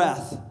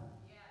breath.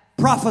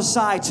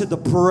 Prophesy to the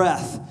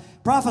breath.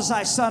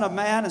 Prophesy, son of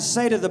man, and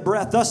say to the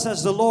breath, thus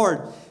says the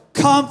Lord,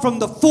 come from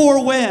the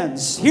four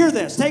winds. Hear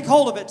this, take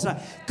hold of it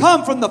tonight.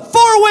 Come from the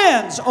four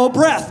winds, O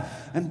breath,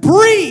 and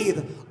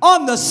breathe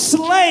on the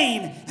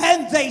slain,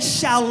 and they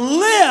shall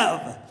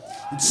live.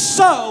 And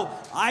so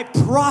I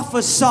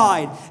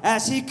prophesied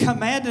as He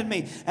commanded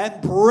me,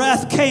 and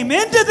breath came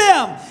into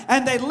them,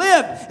 and they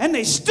lived, and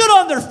they stood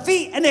on their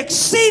feet, an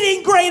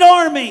exceeding great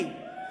army.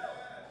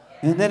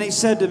 And then He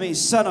said to me,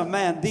 son of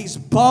man, these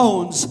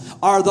bones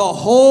are the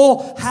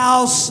whole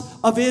house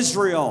of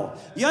Israel.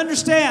 You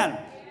understand?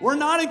 We're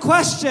not in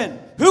question.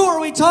 Who are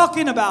we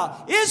talking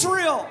about?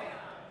 Israel.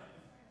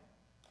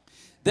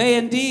 They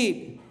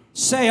indeed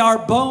say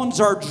our bones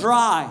are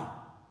dry.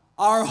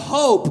 Our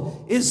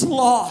hope is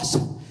lost,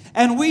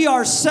 and we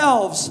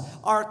ourselves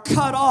are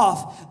cut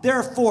off.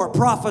 Therefore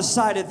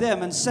prophesy to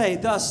them and say,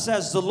 thus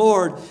says the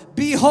Lord,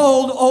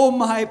 behold, O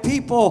my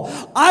people,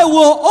 I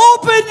will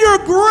open your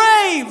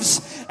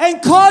graves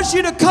and cause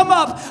you to come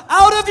up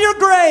out of your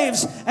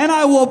graves, and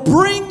I will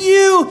bring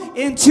you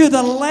into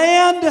the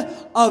land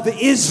of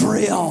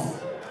Israel.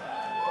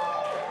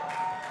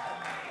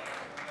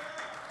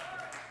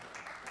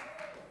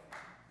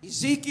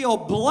 Ezekiel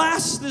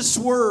blasts this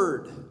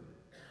word.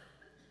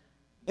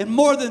 And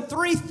more than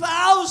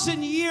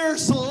 3,000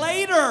 years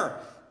later,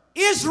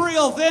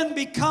 Israel then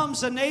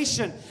becomes a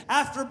nation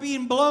after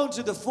being blown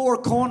to the four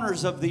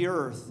corners of the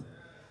earth.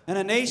 And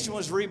a nation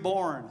was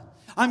reborn.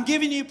 I'm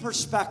giving you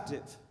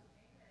perspective.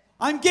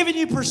 I'm giving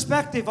you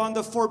perspective on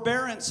the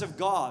forbearance of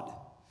God,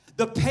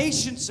 the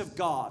patience of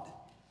God,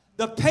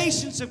 the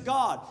patience of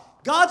God.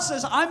 God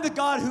says, I'm the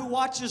God who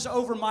watches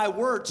over my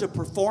word to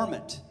perform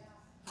it.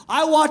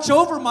 I watch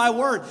over my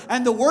word,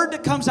 and the word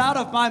that comes out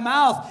of my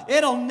mouth,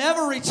 it'll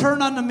never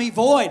return unto me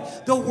void.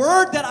 The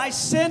word that I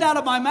send out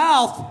of my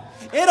mouth,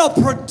 it'll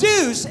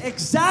produce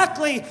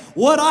exactly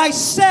what I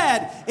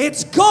said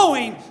it's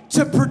going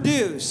to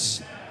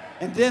produce.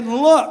 And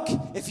then look,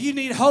 if you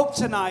need hope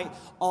tonight,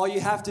 all you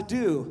have to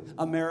do,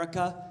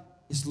 America,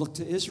 is look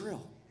to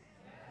Israel.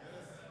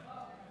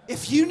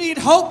 If you need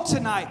hope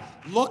tonight,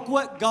 look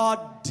what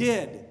God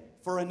did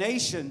for a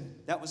nation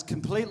that was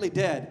completely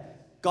dead.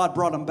 God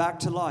brought them back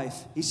to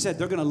life. He said,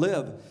 they're going to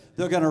live.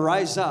 They're going to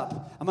rise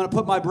up. I'm going to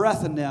put my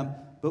breath in them.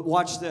 But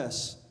watch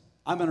this.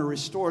 I'm going to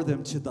restore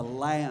them to the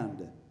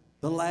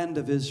land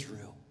of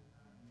Israel.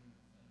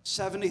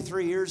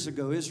 73 years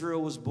ago,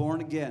 Israel was born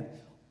again.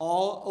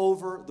 All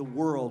over the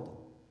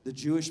world, the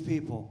Jewish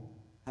people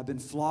have been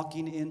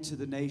flocking into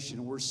the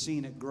nation. We're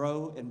seeing it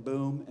grow and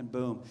boom and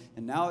boom.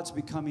 And now it's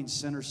becoming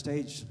center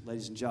stage,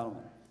 ladies and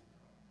gentlemen.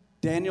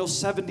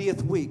 Daniel's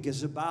 70th week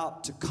is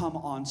about to come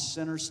on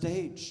center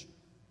stage.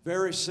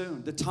 Very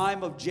soon. The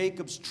time of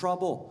Jacob's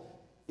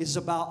trouble is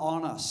about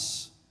on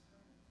us.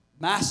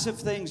 Massive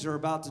things are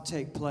about to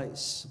take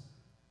place.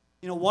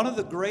 You know, one of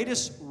the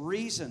greatest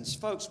reasons,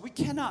 folks, we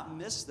cannot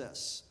miss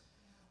this.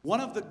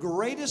 One of the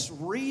greatest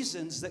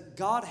reasons that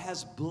God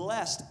has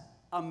blessed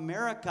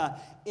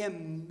America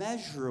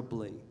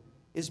immeasurably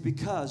is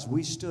because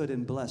we stood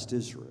and blessed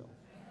Israel.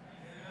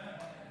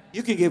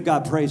 You can give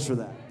God praise for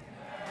that.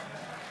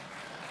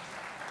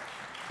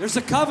 There's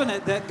a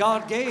covenant that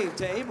God gave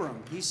to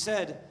Abram. He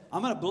said,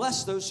 I'm going to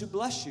bless those who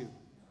bless you.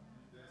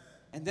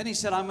 And then He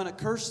said, I'm going to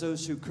curse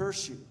those who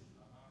curse you.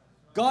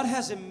 God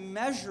has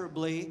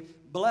immeasurably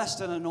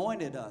blessed and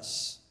anointed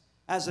us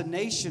as a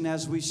nation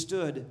as we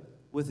stood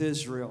with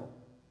Israel.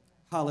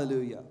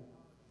 Hallelujah.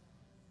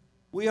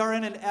 We are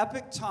in an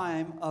epic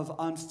time of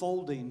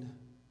unfolding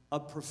a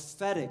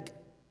prophetic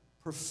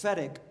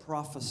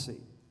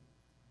prophecy.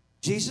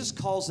 Jesus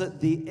calls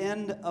it the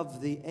end of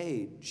the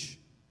age.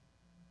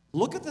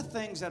 Look at the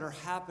things that are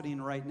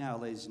happening right now,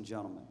 ladies and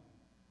gentlemen.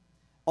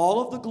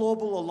 All of the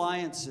global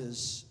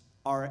alliances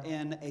are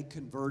in a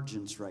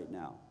convergence right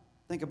now.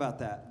 Think about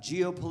that.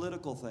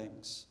 Geopolitical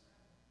things.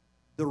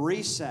 The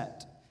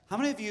reset. How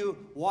many of you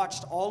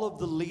watched all of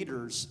the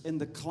leaders in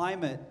the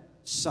climate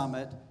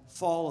summit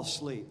fall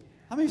asleep?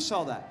 How many of you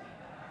saw that?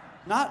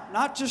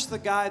 Not just the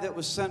guy that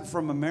was sent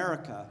from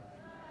America,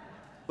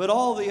 but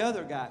all the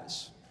other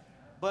guys.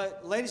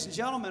 But ladies and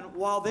gentlemen,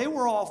 while they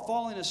were all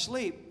falling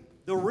asleep,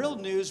 the real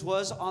news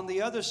was on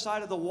the other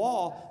side of the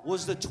wall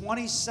was the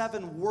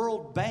 27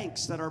 world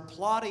banks that are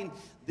plotting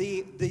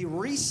the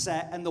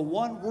reset and the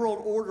one world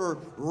order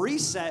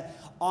reset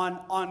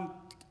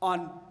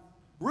on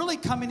really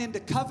coming into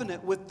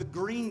covenant with the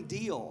Green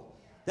Deal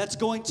that's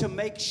going to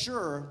make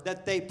sure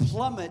that they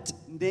plummet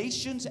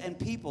nations and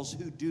peoples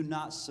who do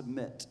not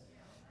submit.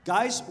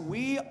 Guys,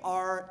 we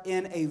are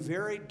in a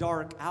very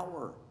dark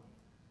hour.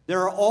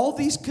 There are all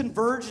these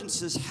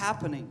convergences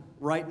happening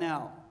right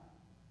now.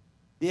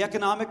 The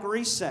economic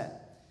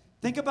reset.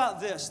 Think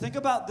about this. Think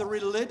about the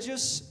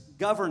religious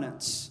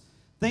governance.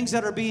 Things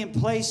that are being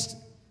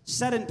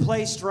set in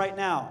place right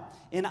now.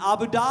 In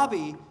Abu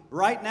Dhabi,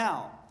 right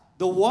now,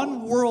 the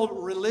one world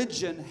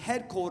religion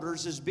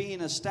headquarters is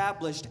being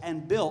established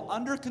and built,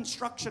 under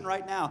construction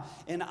right now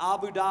in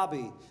Abu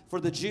Dhabi,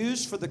 for the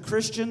Jews, for the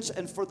Christians,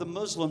 and for the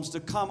Muslims to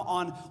come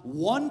on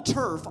one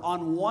turf,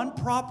 on one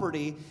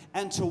property,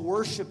 and to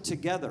worship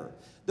together.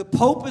 The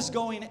Pope is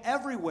going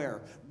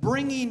everywhere,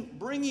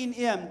 bringing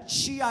in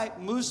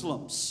Shiite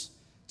Muslims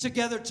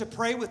together to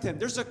pray with him.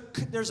 There's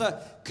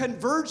a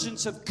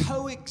convergence of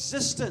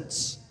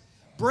coexistence,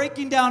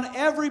 breaking down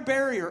every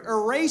barrier,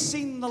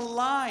 erasing the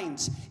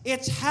lines.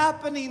 It's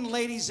happening,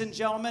 ladies and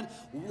gentlemen,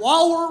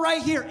 while we're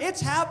right here.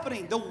 It's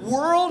happening. The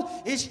world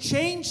is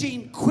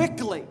changing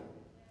quickly.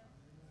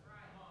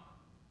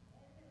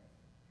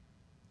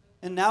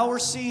 And now we're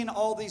seeing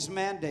all these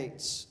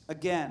mandates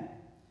again.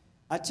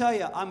 I tell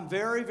you, I'm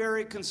very,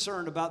 very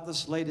concerned about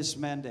this latest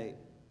mandate.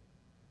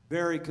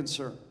 Very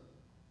concerned.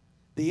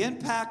 The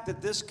impact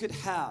that this could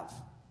have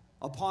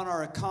upon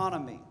our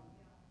economy,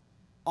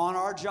 on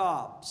our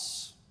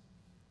jobs.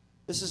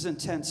 This is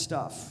intense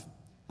stuff.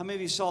 How many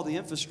of you saw the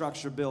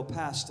infrastructure bill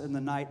passed in the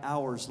night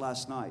hours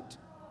last night?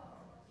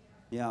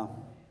 Yeah.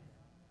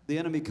 The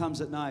enemy comes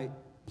at night,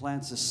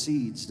 plants the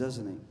seeds,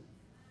 doesn't he?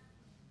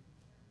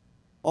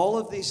 All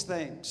of these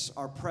things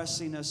are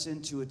pressing us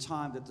into a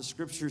time that the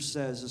Scripture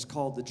says is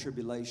called the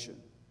tribulation.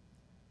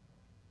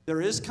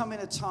 There is coming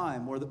a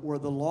time where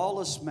the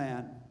lawless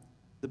man,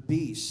 the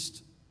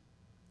beast,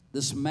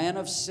 this man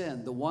of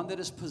sin, the one that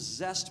is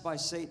possessed by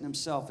Satan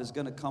himself, is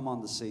going to come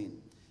on the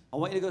scene. I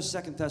want you to go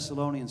to 2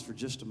 Thessalonians for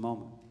just a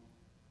moment.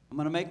 I'm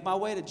going to make my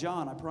way to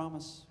John, I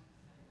promise.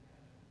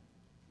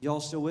 Y'all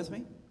still with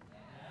me?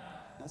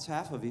 That's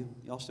half of you.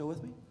 Y'all still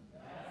with me?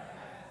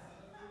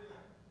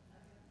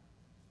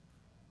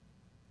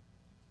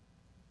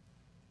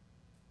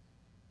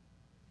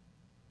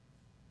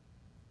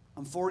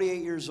 I'm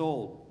 48 years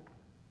old.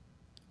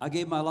 I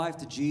gave my life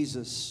to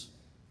Jesus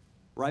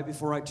right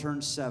before I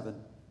turned 7.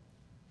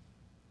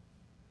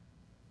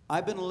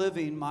 I've been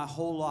living my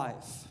whole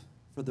life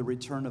for the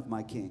return of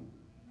my King.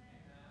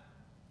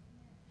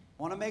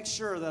 I want to make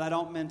sure that I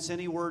don't mince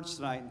any words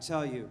tonight and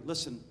tell you,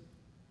 listen,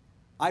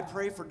 I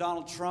pray for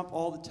Donald Trump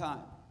all the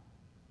time,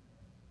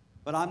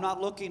 but I'm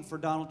not looking for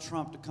Donald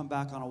Trump to come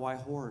back on a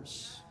white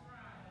horse.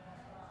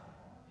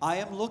 I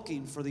am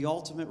looking for the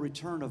ultimate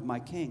return of my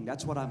King.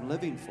 That's what I'm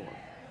living for.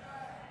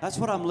 That's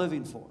what I'm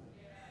living for.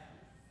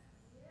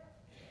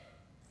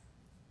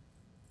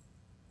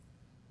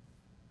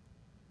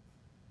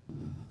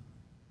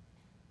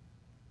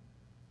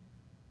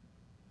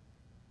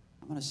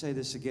 I'm going to say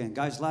this again.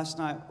 Guys, last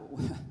night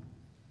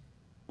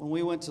when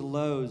we went to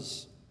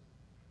Lowe's,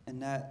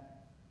 and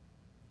that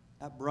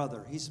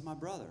brother, he's my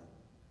brother.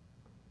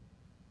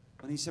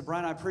 And he said,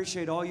 Brian, I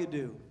appreciate all you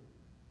do,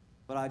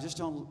 but I just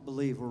don't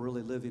believe we're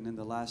really living in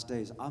the last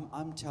days.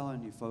 I'm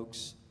telling you,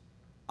 folks,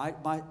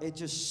 it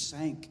just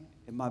sank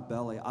in my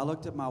belly. I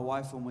looked at my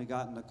wife when we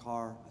got in the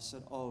car. I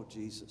said, oh,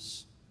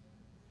 Jesus.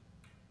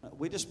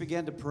 We just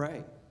began to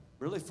pray,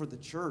 really for the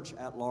church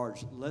at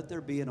large. Let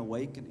there be an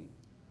awakening.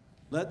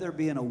 Let there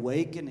be an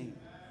awakening.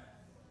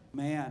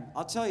 Man,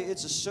 I'll tell you,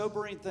 it's a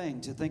sobering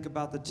thing to think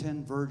about the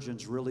 10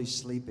 virgins really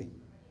sleeping.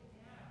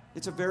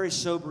 It's a very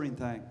sobering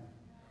thing.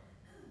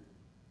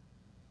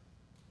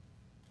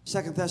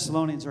 2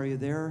 Thessalonians, are you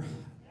there?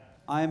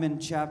 I am in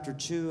chapter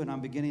 2, and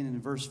I'm beginning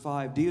in verse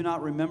 5. Do you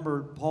not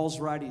remember, Paul's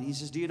writing, he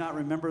says, do you not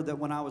remember that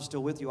when I was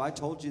still with you, I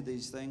told you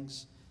these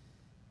things?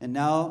 And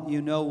now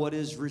you know what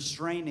is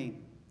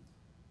restraining,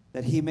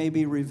 that he may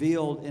be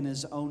revealed in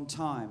his own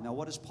time. Now,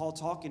 what is Paul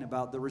talking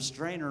about? The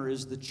restrainer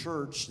is the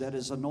church that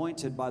is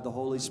anointed by the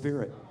Holy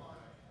Spirit.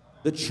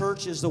 The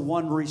church is the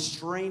one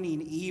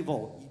restraining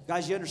evil.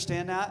 Guys, you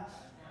understand that?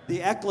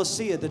 The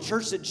ecclesia, the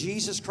church that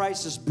Jesus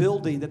Christ is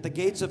building, that the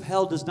gates of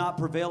hell does not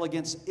prevail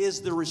against,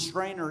 is the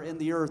restrainer in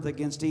the earth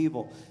against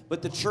evil.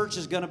 But the church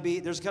is going to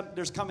be, there's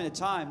coming a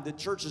time the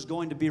church is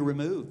going to be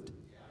removed.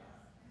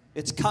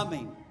 It's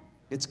coming.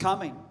 It's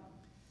coming.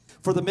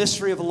 For the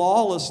mystery of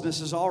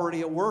lawlessness is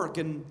already at work.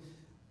 And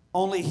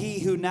Only he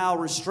who now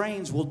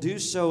restrains will do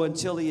so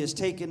until he is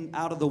taken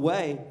out of the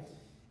way.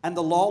 And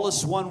the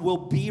lawless one will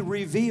be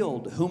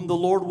revealed, whom the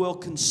Lord will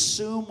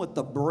consume with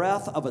the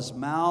breath of his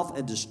mouth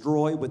and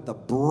destroy with the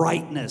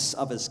brightness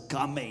of his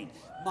coming.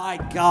 My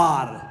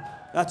God,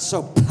 that's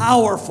so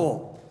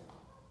powerful.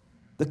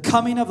 The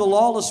coming of the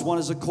lawless one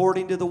is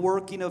according to the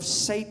working of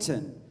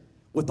Satan,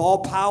 with all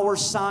power,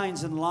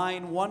 signs, and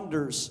lying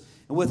wonders,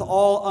 and with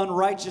all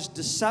unrighteous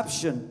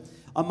deception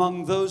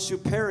among those who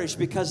perish,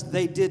 because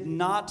they did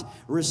not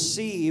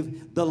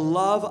receive the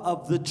love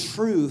of the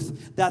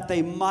truth, that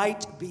they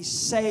might be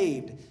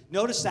saved.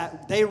 Notice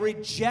that they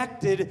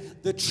rejected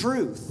the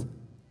truth.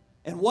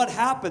 And what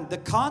happened? The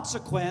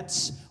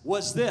consequence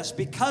was this: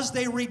 because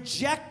they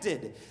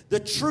rejected the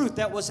truth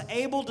that was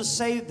able to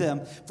save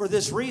them, for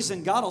this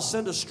reason God will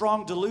send a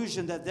strong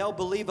delusion that they'll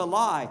believe a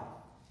lie,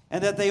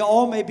 and that they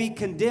all may be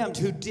condemned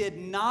who did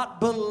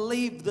not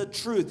believe the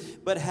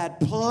truth, but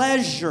had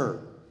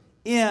pleasure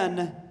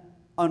in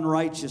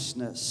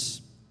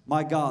unrighteousness.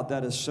 My God,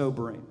 that is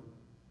sobering.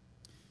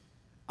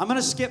 I'm going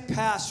to skip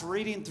past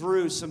reading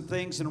through some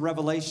things in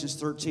Revelations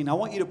 13. I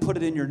want you to put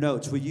it in your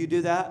notes. Will you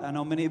do that? I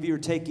know many of you are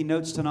taking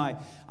notes tonight.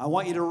 I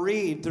want you to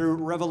read through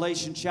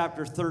Revelation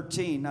chapter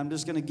 13. I'm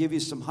just going to give you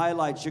some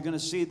highlights. You're going to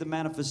see the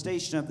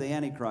manifestation of the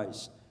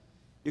Antichrist.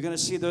 You're going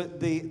to see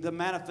the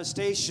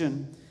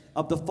manifestation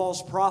of the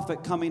false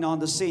prophet coming on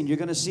the scene. You're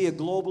going to see a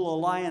global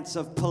alliance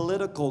of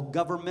political,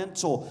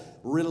 governmental,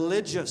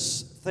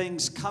 religious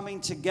things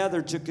coming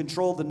together to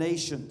control the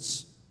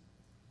nations.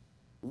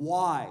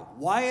 Why?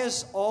 Why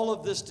is all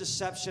of this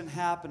deception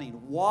happening?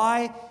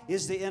 Why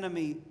is the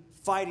enemy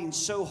fighting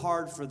so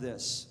hard for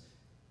this?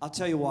 I'll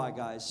tell you why,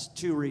 guys.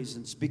 2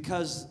 reasons.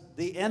 Because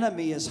the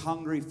enemy is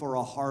hungry for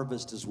a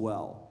harvest as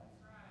well.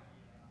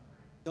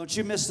 Don't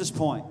you miss this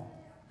point.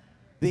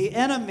 The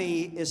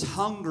enemy is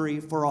hungry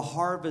for a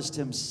harvest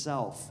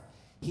himself.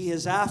 He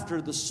is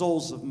after the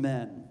souls of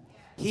men.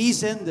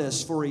 He's in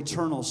this for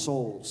eternal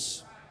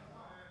souls.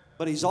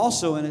 But he's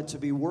also in it to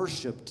be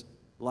worshiped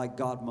like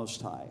God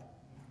Most High.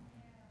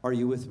 Are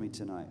you with me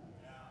tonight?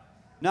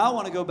 Now I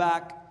want to go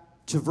back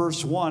to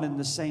verse 1 in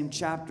the same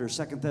chapter,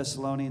 2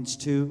 Thessalonians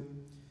 2.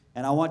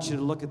 And I want you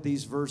to look at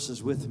these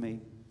verses with me.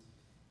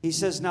 He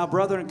says, "Now,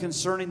 brethren,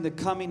 concerning the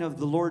coming of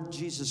the Lord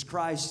Jesus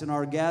Christ and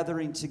our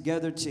gathering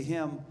together to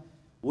him,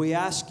 we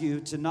ask you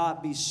to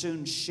not be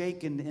soon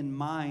shaken in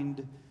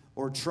mind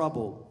or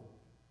troubled,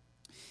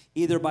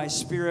 either by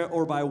spirit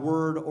or by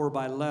word or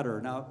by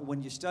letter." Now,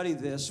 when you study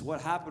this, what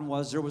happened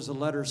was there was a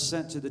letter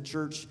sent to the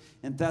church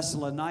in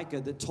Thessalonica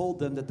that told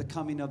them that the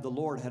coming of the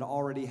Lord had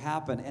already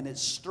happened, and it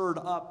stirred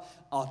up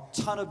a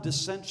ton of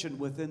dissension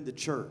within the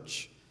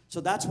church.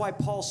 So that's why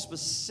Paul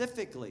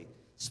specifically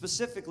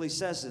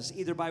says this,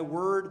 either by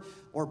word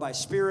or by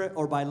spirit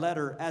or by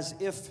letter, as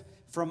if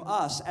from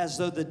us, as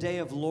though the day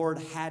of the Lord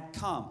had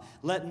come.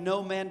 Let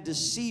no man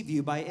deceive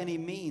you by any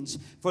means,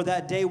 for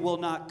that day will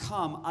not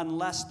come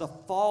unless the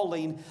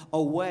falling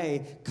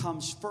away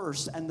comes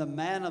first, and the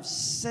man of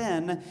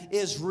sin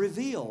is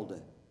revealed,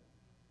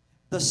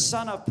 the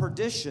son of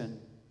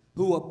perdition,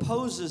 who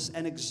opposes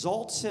and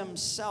exalts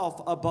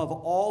himself above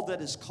all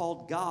that is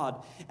called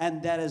God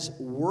and that is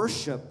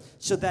worship,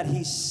 so that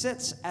he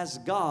sits as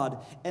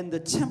God in the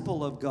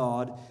temple of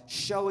God,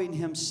 showing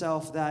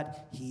himself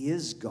that he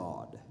is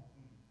God.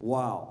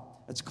 Wow.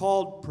 It's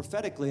called,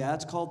 prophetically,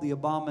 that's called the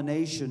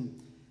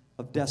abomination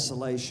of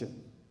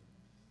desolation.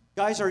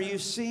 Guys, are you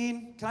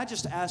seeing, can I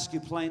just ask you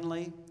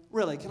plainly?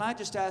 Really, can I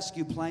just ask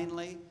you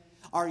plainly?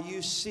 Are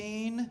you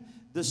seeing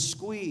the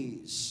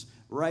squeeze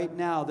right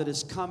now that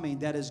is coming,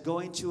 that is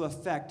going to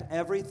affect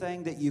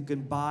everything that you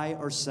can buy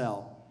or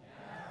sell?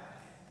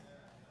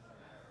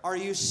 Are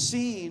you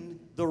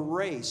seeing the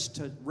race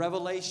to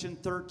Revelation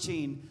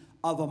 13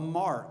 of a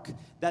mark,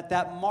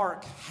 that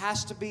mark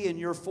has to be in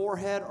your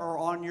forehead or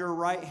on your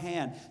right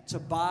hand to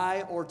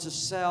buy or to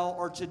sell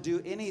or to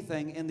do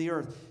anything in the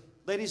earth?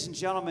 Ladies and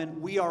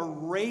gentlemen, we are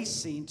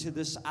racing to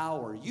this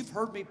hour. You've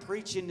heard me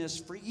preaching this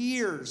for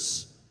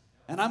years,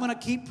 and I'm going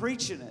to keep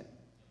preaching it.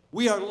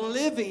 We are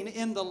living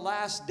in the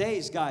last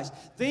days, guys.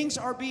 Things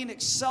are being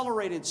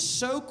accelerated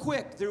so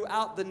quick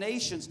throughout the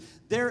nations.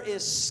 There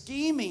is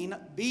scheming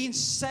being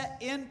set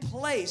in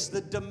place. The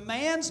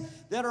demands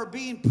that are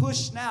being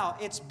pushed now,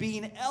 it's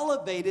being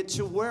elevated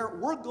to where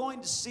we're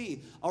going to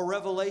see a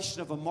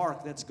revelation of a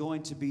mark that's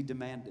going to be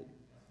demanded.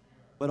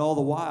 But all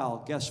the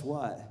while, guess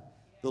what?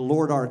 The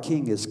Lord our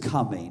King is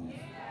coming.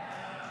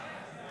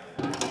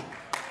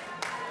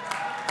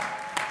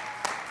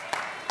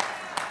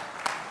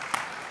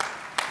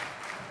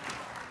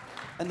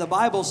 And the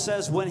Bible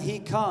says when he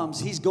comes,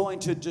 he's going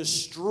to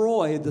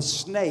destroy the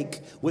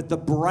snake with the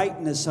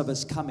brightness of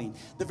his coming.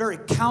 The very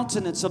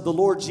countenance of the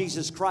Lord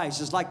Jesus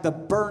Christ is like the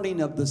burning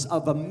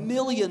of a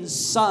million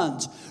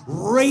suns,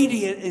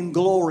 radiant in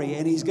glory,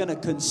 and he's going to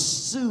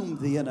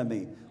consume the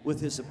enemy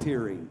with his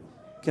appearing.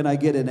 Can I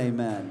get an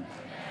amen?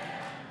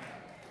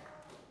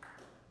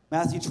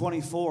 Matthew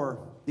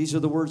 24, these are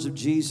the words of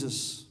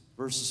Jesus.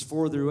 Verses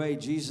 4 through 8,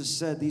 Jesus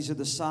said, these are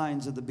the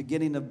signs of the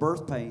beginning of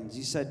birth pains.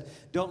 He said,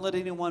 don't let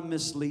anyone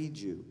mislead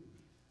you.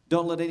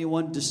 Don't let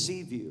anyone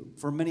deceive you,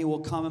 for many will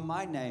come in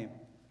my name,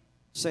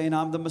 saying,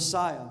 I'm the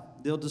Messiah.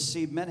 They'll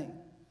deceive many.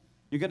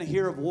 You're going to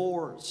hear of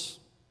wars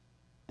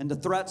and the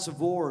threats of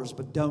wars,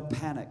 but don't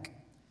panic.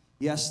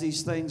 Yes,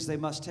 these things, they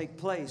must take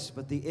place,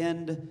 but the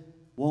end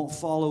won't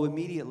follow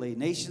immediately.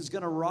 Nation's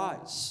going to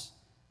rise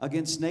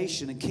against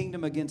nation and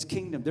kingdom against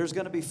kingdom. There's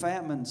going to be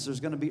famines.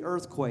 There's going to be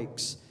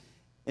earthquakes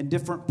in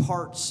different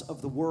parts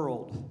of the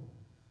world.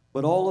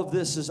 But all of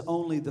this is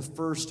only the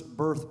first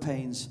birth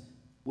pains,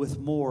 with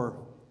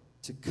more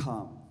to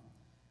come.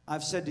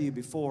 I've said to you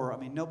before,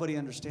 nobody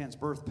understands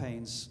birth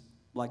pains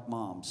like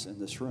moms in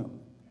this room.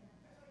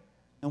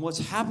 And what's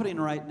happening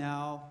right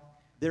now,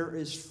 there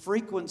is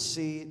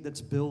frequency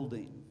that's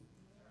building.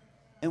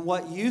 And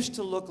what used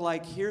to look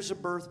like, here's a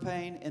birth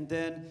pain, and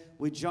then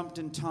we jumped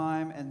in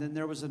time, and then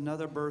there was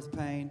another birth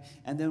pain,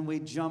 and then we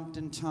jumped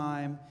in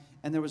time,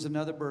 and there was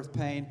another birth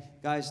pain.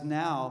 Guys,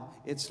 now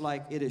it's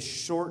like it is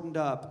shortened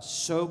up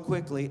so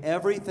quickly.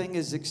 Everything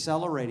is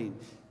accelerating.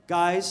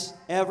 Guys,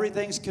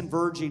 everything's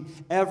converging.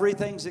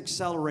 Everything's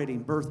accelerating.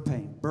 Birth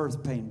pain,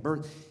 birth pain,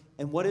 birth.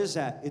 And what is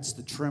that? It's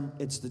the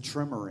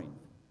tremoring.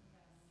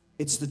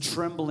 It's the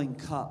trembling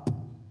cup.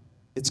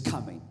 It's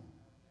coming.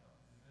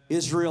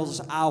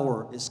 Israel's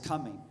hour is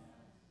coming.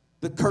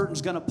 The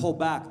curtain's going to pull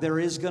back. There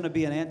is going to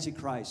be an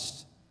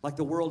antichrist like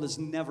the world has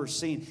never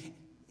seen.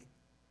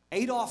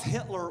 Adolf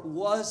Hitler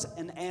was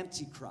an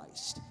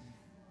antichrist.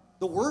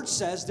 The word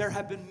says there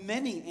have been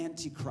many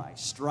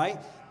antichrists, right?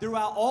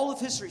 Throughout all of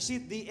history. See,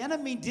 the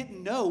enemy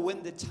didn't know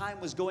when the time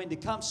was going to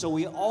come, so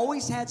he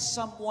always had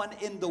someone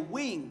in the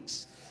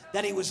wings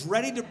that he was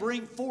ready to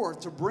bring forth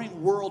to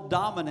bring world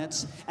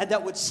dominance and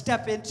that would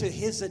step into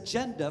his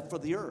agenda for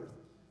the earth.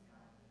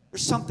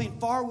 There's something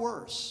far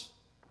worse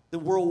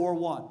than World War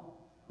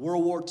I,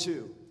 World War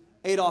II,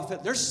 Adolf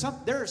Hitler.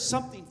 There is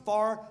something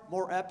far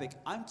more epic.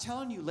 I'm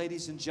telling you,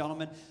 ladies and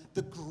gentlemen,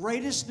 the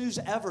greatest news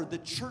ever the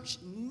church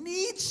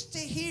needs to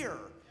hear.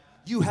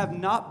 You have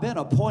not been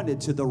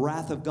appointed to the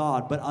wrath of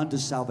God, but unto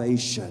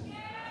salvation.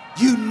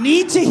 You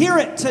need to hear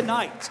it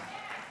tonight.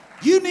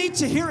 You need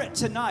to hear it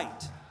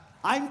tonight.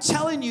 I'm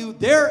telling you,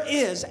 there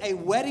is a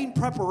wedding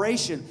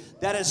preparation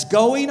that is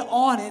going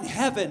on in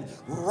heaven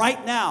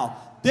right now.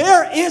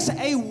 There is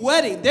a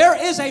wedding.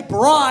 There is a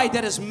bride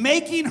that is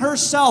making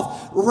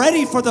herself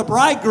ready for the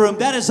bridegroom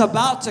that is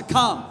about to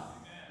come.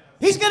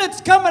 He's going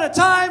to come at a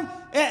time,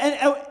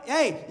 and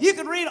hey, you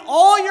can read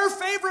all your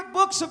favorite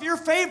books of your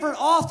favorite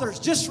authors.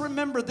 Just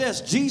remember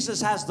this,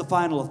 Jesus has the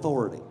final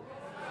authority.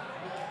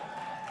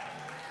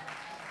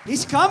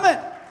 He's coming.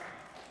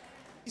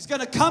 He's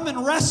going to come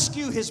and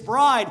rescue his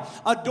bride,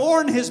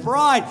 adorn his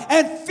bride,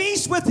 and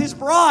feast with his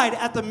bride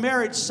at the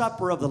marriage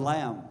supper of the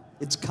Lamb.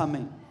 It's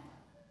coming.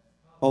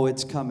 Oh,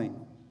 it's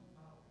coming.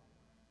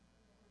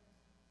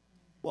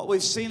 What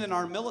we've seen in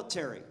our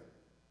military.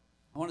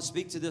 I want to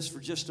speak to this for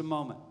just a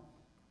moment.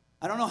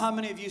 I don't know how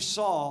many of you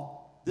saw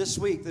this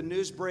week the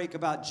news break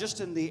about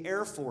just in the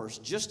Air Force,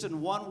 just in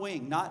one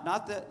wing, not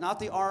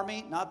the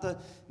Army, not the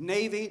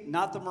Navy,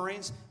 not the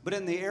Marines, but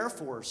in the Air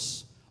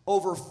Force,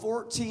 over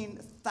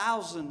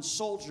 14,000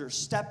 soldiers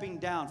stepping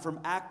down from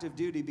active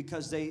duty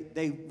because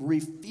they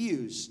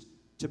refused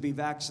to be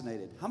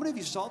vaccinated. How many of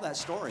you saw that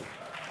story?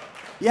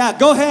 Yeah,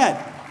 go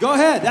ahead. Go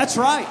ahead. That's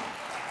right.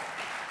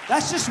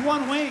 That's just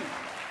one wing.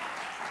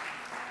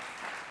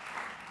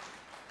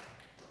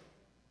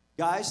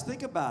 Guys,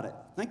 think about it.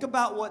 Think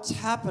about what's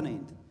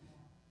happening.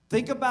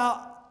 Think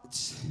about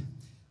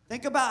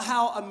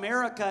how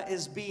America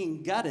is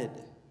being gutted.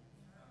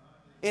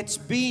 It's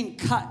being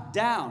cut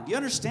down. Do you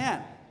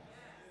understand?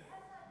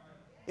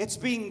 It's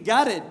being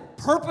gutted,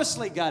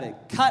 purposely gutted,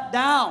 cut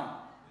down,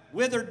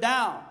 withered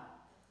down.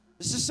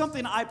 This is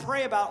something I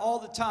pray about all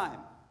the time.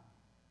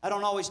 I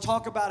don't always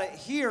talk about it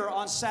here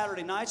on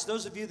Saturday nights.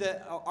 Those of you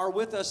that are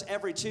with us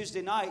every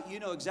Tuesday night, you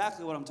know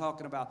exactly what I'm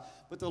talking about.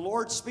 But the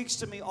Lord speaks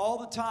to me all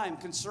the time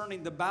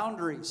concerning the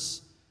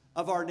boundaries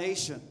of our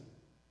nation.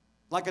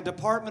 Like a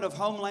Department of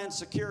Homeland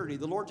Security.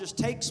 The Lord just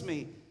takes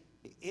me,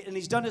 and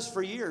He's done this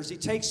for years. He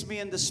takes me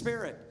in the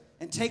Spirit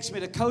and takes me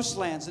to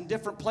coastlands and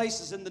different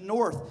places in the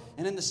north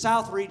and in the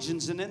south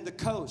regions and in the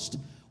coast.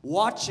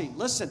 Watching.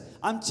 Listen,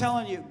 I'm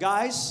telling you,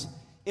 guys,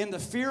 in the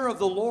fear of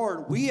the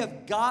Lord, we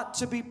have got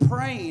to be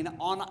praying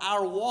on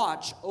our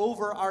watch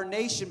over our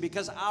nation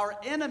because our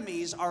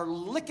enemies are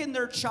licking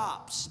their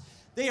chops.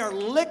 They are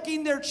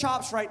licking their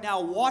chops right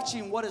now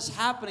watching what is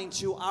happening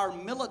to our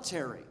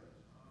military.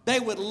 They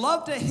would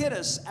love to hit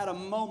us at a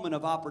moment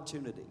of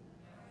opportunity.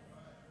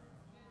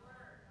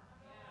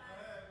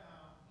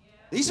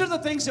 These are the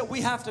things that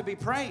we have to be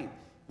praying.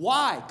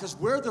 Why? Because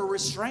we're the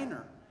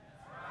restrainer.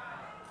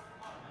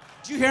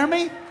 Did you hear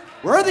me?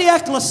 We're the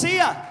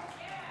ecclesia.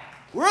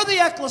 We're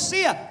the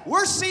ecclesia.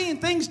 We're seeing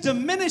things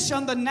diminish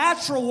on the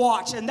natural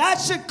watch, and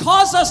that should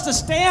cause us to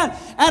stand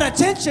at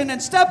attention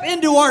and step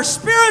into our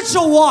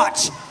spiritual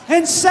watch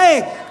and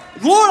say,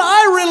 Lord,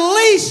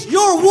 I release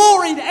your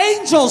warring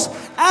angels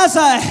as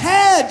a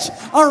hedge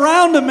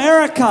around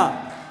America.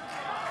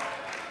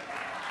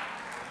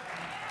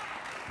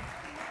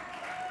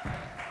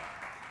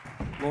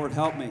 Lord,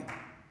 help me.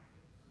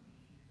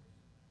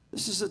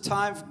 This is a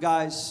time,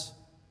 guys,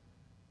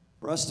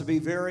 for us to be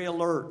very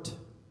alert,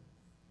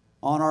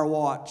 on our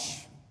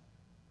watch.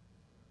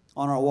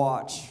 On our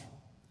watch.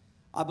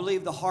 I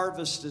believe the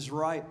harvest is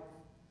ripe.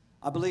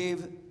 I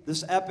believe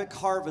this epic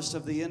harvest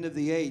of the end of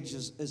the age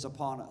is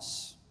upon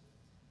us.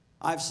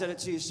 I've said it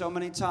to you so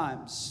many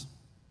times,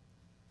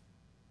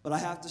 but I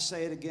have to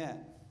say it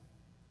again.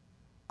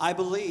 I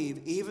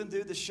believe even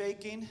through the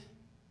shaking,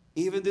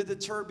 even through the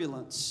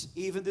turbulence,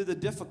 even through the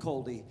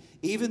difficulty,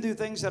 even through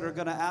things that are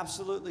going to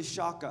absolutely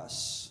shock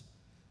us,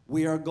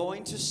 we are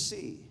going to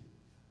see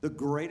the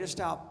greatest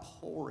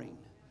outpouring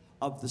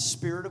of the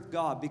Spirit of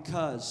God,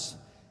 because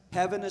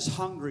heaven is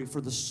hungry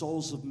for the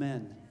souls of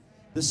men.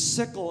 The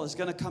sickle is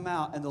going to come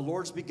out, and the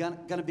Lord's going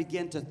to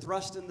begin to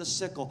thrust in the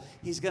sickle.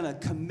 He's going to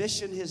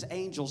commission His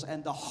angels,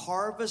 and the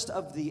harvest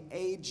of the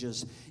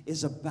ages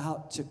is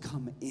about to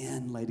come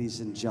in, ladies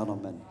and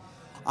gentlemen.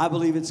 I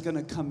believe it's going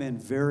to come in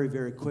very,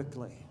 very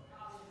quickly.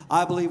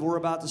 I believe we're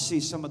about to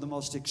see some of the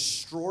most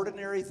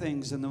extraordinary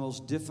things in the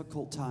most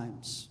difficult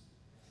times,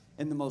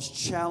 in the most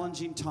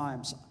challenging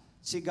times.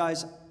 See,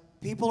 guys,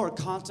 people are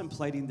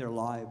contemplating their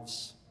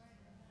lives.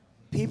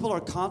 People are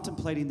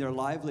contemplating their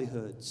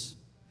livelihoods.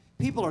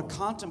 People are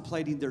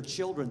contemplating their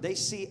children. They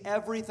see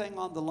everything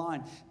on the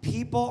line.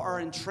 People are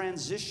in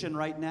transition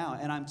right now,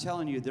 and I'm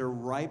telling you, they're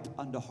ripe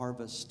unto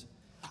harvest.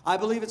 I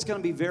believe it's going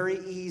to be very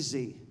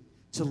easy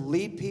to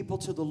lead people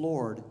to the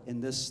Lord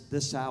in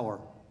this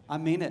hour. I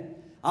mean it.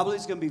 I believe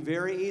it's going to be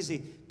very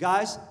easy.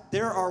 Guys,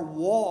 there are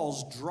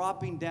walls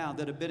dropping down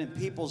that have been in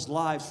people's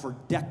lives for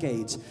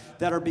decades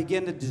that are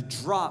beginning to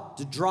drop.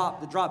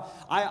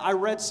 I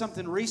read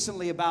something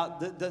recently about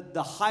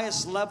the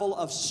highest level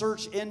of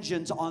search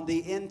engines on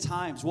the end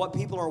times, what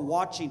people are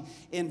watching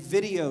in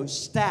video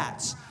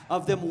stats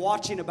of them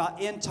watching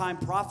about end time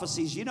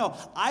prophecies. You know,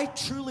 I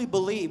truly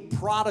believe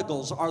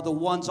prodigals are the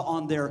ones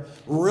on there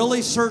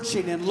really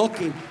searching and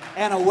looking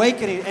and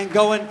awakening and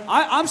going,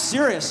 I'm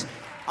serious.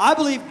 I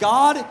believe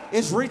God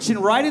is reaching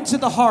right into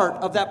the heart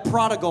of that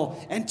prodigal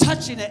and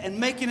touching it and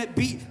making it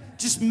beat,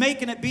 just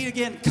making it beat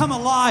again, come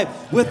alive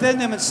within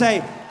them and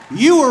say,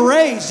 you were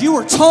raised, you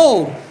were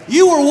told,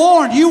 you were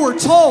warned, you were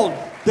told,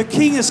 the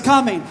King is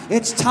coming.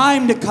 It's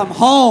time to come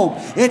home.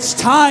 It's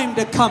time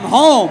to come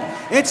home.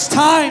 It's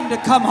time to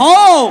come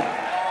home.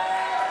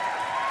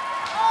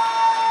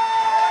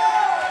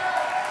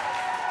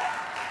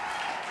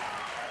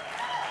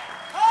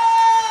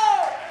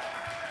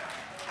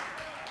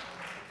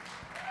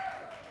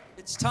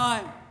 It's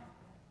time.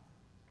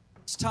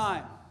 It's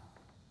time.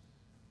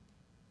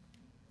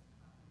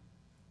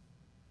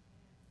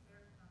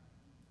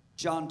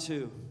 John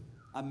 2.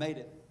 I made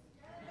it.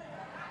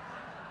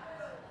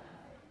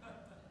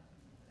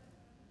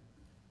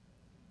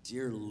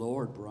 Dear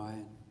Lord,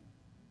 Brian.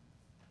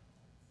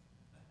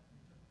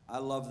 I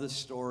love this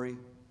story.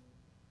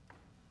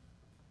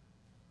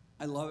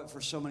 I love it for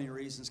so many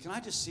reasons. Can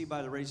I just see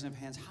by the raising of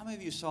hands, how many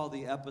of you saw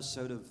the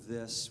episode of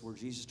this where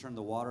Jesus turned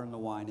the water and the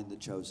wine into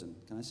Chosen?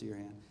 Can I see your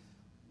hand?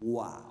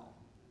 Wow.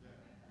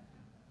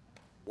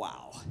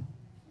 Wow.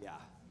 Yeah.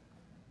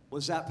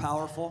 Was that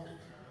powerful?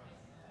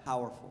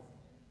 Powerful.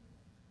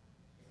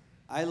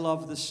 I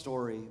love this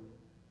story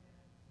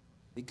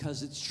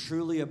because it's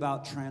truly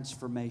about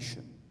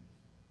transformation.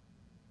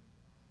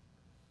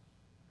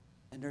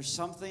 And there's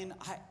something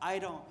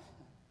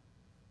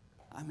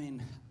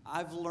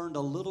I've learned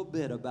a little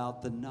bit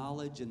about the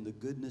knowledge and the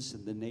goodness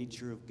and the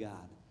nature of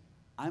God.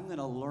 I'm going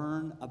to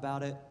learn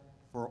about it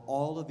for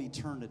all of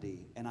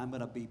eternity, and I'm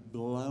going to be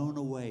blown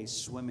away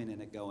swimming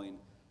in it going,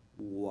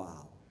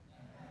 wow.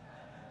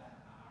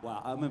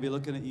 Wow. I'm going to be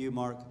looking at you,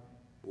 Mark.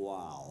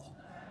 Wow.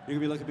 You're going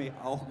to be looking at me,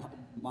 oh,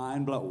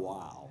 mind blown.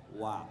 Wow.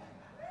 Wow.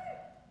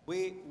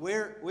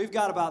 We've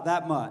got about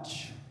that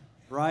much,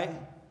 right?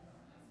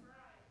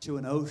 To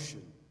an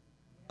ocean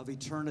of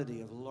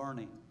eternity, of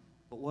learning.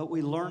 But what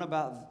we learn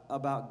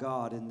about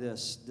God in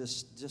this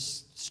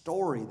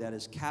story that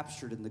is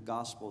captured in the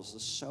Gospels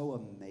is so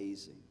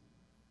amazing.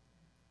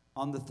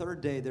 On the third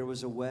day, there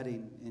was a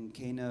wedding in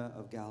Cana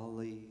of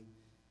Galilee,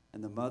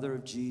 and the mother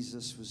of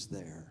Jesus was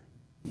there.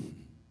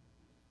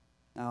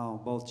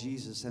 Now, both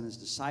Jesus and his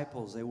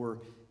disciples, they were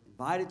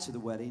invited to the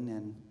wedding,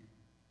 and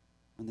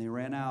when they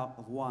ran out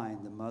of wine,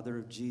 the mother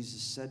of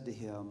Jesus said to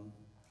him,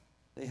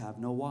 they have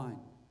no wine.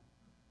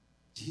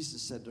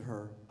 Jesus said to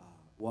her,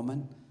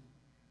 woman,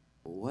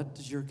 what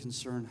does your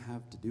concern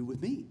have to do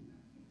with me?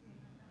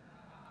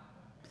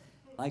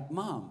 Like,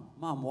 Mom,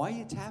 why are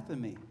you tapping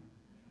me?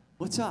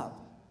 What's up?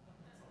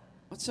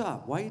 What's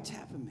up? Why are you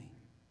tapping me?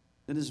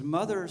 Then his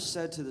mother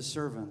said to the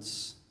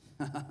servants,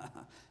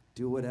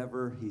 do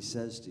whatever he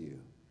says to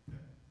you.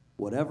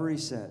 Whatever he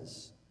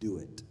says, do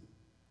it.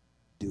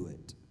 Do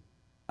it.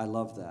 I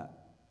love that.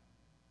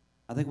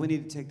 I think we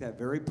need to take that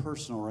very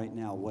personal right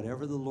now.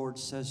 Whatever the Lord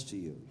says to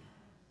you,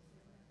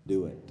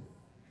 do it.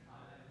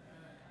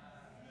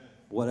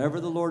 Whatever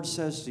the Lord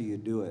says to you,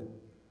 do it.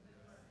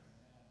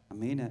 I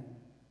mean it.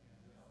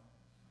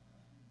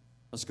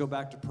 Let's go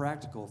back to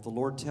practical. If the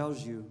Lord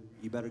tells you,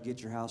 you better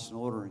get your house in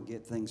order and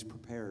get things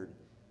prepared,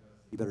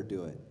 you better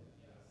do it.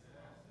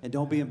 And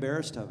don't be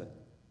embarrassed of it.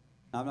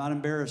 I'm not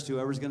embarrassed.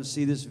 Whoever's going to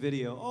see this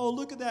video, oh,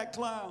 look at that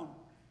clown.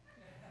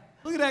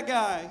 Look at that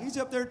guy. He's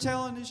up there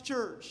telling his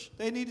church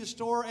they need to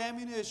store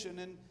ammunition.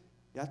 And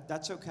yeah,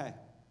 that's okay.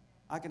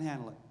 I can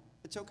handle it.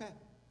 It's okay.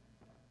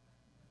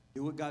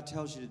 Do what God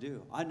tells you to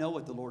do. I know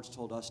what the Lord's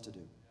told us to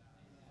do.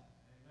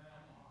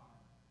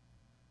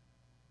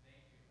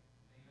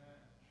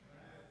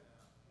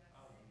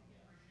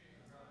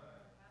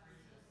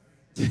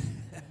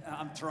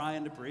 I'm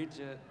trying to preach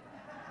it.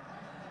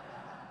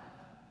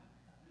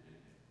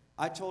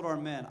 I told our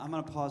men, I'm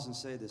going to pause and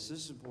say this.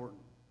 This is important.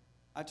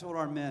 I told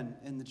our men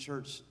in the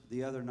church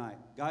the other night,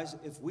 guys,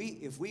 if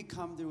we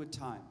come through a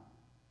time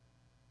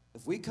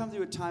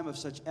of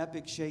such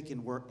epic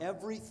shaking where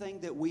everything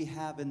that we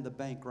have in the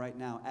bank right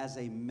now as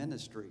a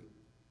ministry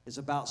is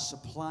about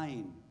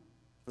supplying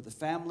for the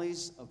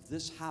families of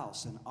this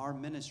house and our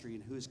ministry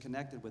and who is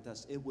connected with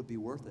us, it would be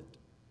worth it.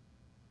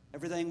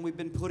 Everything we've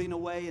been putting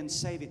away and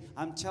saving.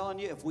 I'm telling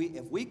you, if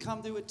we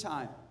come through a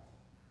time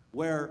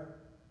where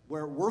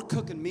we're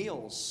cooking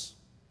meals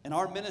and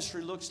our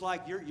ministry looks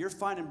like you're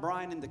finding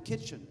Brian in the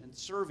kitchen and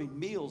serving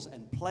meals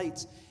and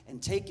plates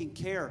and taking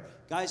care,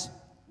 guys,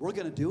 we're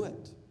going to do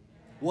it.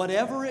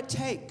 Whatever it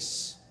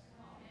takes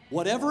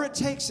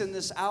in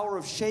this hour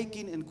of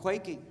shaking and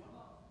quaking.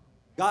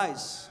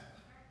 Guys,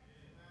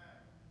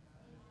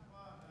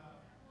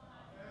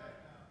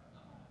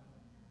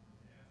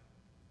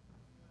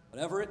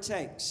 whatever it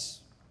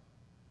takes,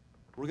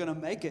 we're going to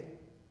make it.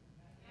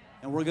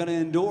 And we're going to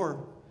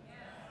endure.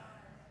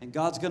 And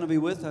God's going to be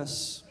with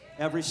us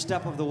every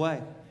step of the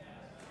way.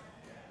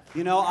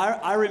 You know,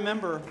 I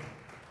remember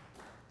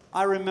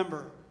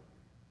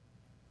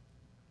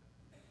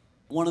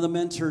one of the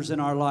mentors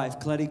in our life,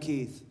 Cletty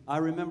Keith. I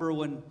remember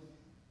when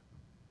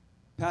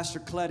Pastor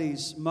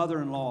Cletty's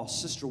mother-in-law,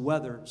 Sister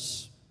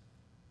Weathers,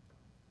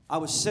 I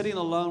was sitting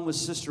alone with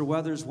Sister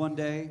Weathers one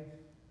day,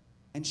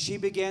 and she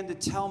began to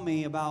tell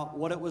me about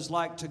what it was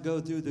like to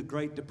go through the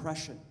Great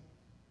Depression.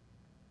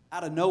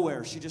 Out of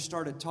nowhere, she just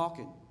started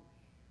talking.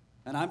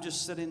 And I'm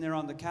just sitting there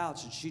on the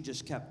couch, and she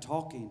just kept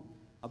talking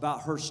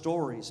about her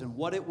stories and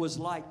what it was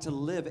like to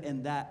live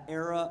in that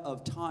era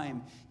of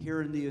time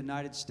here in the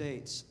United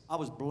States. I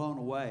was blown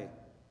away.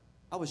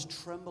 I was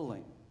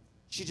trembling.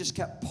 She just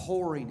kept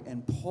pouring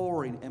and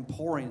pouring and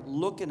pouring,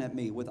 looking at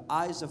me with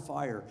eyes of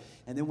fire.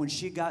 And then when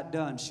she got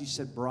done, she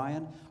said,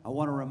 Brian, I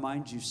want to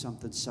remind you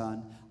something,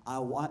 son.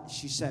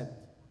 She said,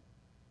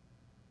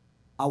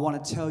 I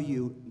want to tell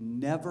you,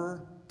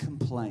 never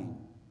complain.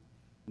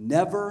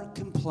 Never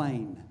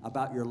complain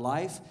about your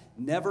life.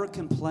 Never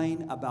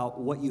complain about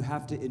what you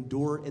have to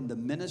endure in the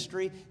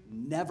ministry.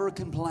 Never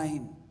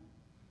complain.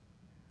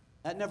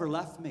 That never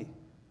left me.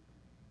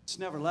 It's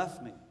never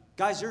left me.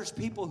 Guys, there's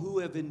people who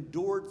have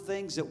endured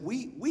things that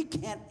we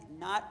can't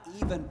not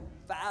even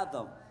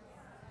fathom.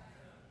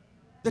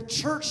 The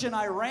church in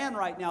Iran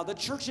right now, the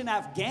church in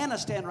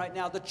Afghanistan right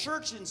now, the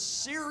church in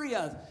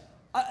Syria.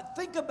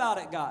 Think about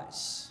it,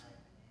 guys.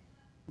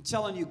 I'm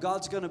telling you,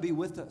 God's going to be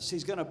with us.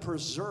 He's going to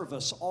preserve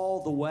us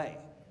all the way.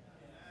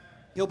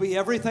 He'll be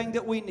everything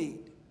that we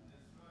need.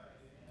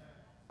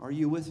 Are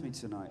you with me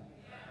tonight?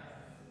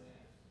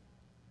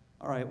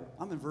 All right,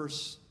 I'm in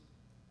verse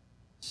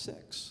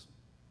 6.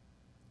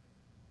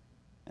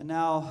 And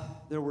now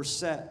there were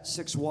set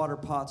 6 water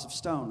pots of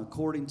stone,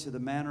 according to the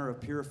manner of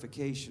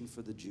purification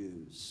for the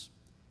Jews,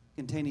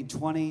 containing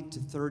 20 to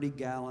 30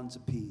 gallons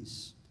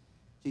apiece.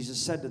 Jesus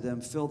said to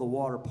them, fill the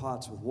water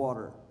pots with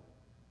water.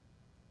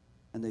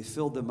 And they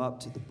filled them up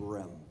to the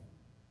brim.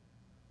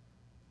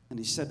 And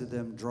he said to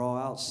them, draw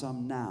out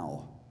some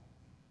now.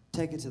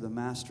 Take it to the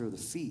master of the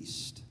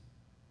feast.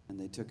 And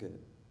they took it.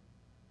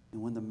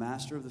 And when the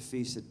master of the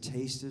feast had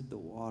tasted the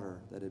water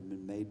that had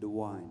been made to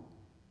wine,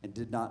 and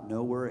did not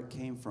know where it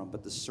came from,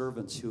 but the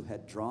servants who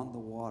had drawn the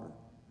water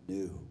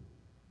knew,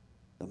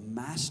 the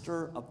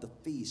master of the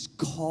feast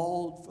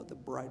called for the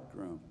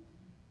bridegroom.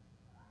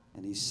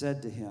 And he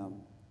said to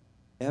him,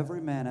 every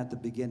man at the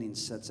beginning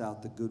sets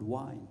out the good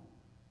wine.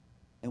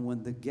 And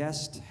when the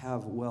guests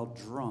have well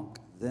drunk,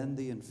 then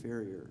the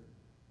inferior.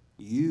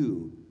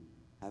 You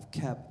have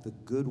kept the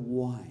good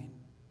wine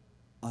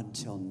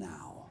until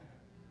now.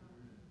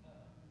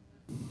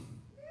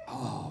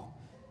 Oh,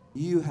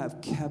 you have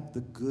kept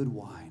the good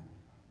wine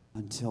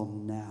until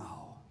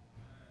now.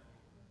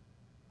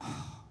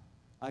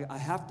 I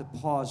have to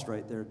pause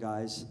right there,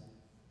 guys.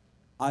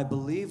 I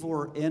believe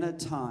we're in a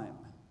time,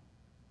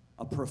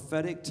 a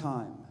prophetic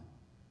time,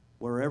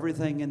 where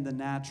everything in the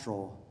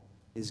natural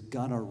is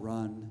gonna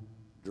run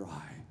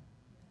dry.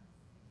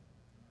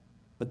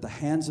 But the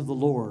hands of the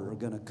Lord are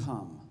gonna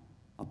come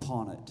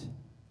upon it.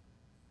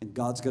 And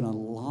God's gonna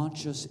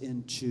launch us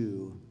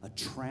into a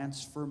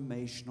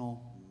transformational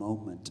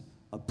moment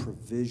of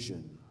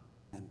provision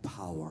and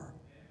power.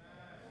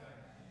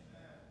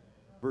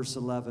 Verse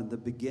 11, the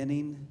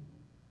beginning,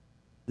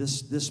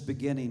 this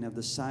beginning of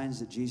the signs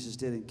that Jesus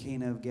did in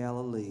Cana of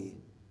Galilee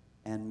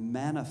and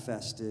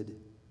manifested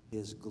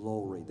his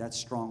glory. That's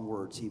strong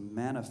words. He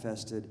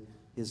manifested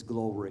his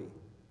glory,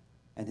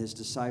 and his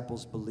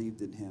disciples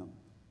believed in him.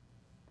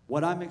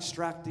 What I'm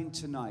extracting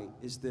tonight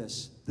is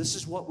this. This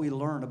is what we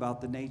learn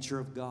about the nature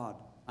of God.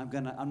 I'm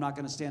not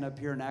going to stand up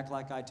here and act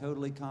like I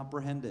totally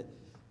comprehend it.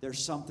 There's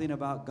something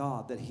about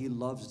God that He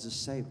loves to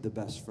save the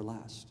best for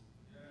last.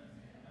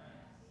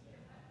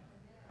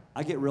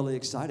 I get really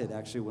excited,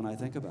 actually, when I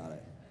think about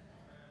it.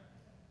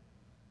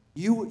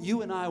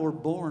 You and I were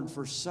born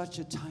for such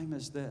a time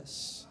as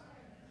this.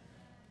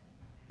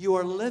 You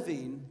are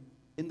living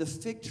in the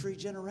fig tree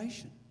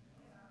generation.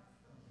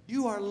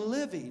 You are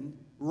living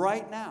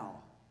right now.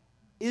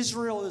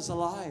 Israel is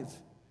alive.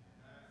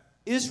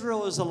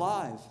 Israel is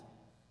alive.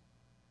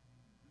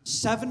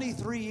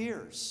 73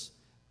 years.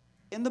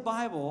 In the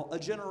Bible, a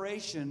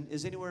generation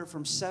is anywhere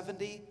from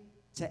 70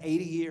 to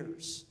 80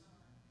 years.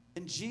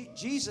 And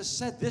Jesus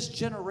said this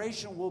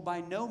generation will by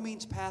no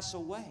means pass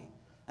away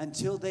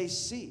until they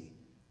see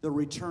the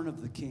return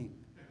of the King.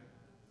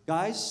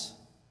 Guys,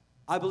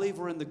 I believe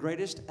we're in the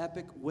greatest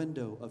epic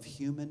window of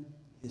human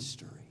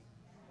history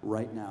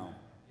right now.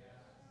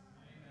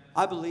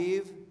 I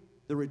believe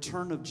the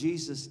return of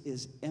Jesus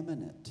is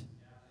imminent.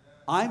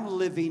 I'm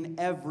living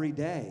every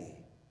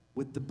day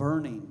with the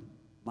burning,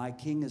 my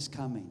King is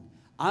coming.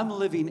 I'm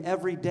living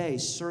every day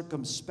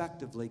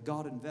circumspectively.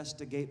 God,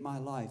 investigate my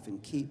life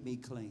and keep me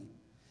clean.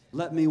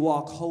 Let me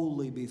walk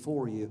wholly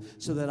before you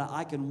so that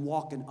I can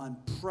walk in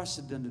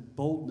unprecedented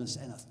boldness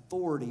and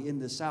authority in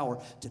this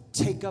hour to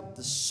take up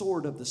the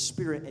sword of the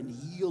Spirit and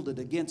yield it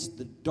against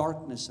the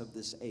darkness of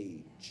this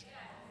age.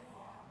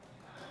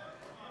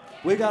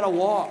 We got to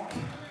walk.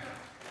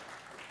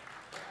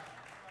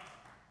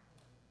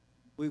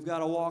 We've got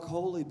to walk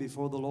holy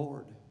before the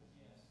Lord.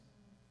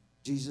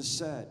 Jesus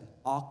said,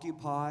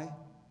 occupy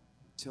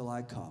till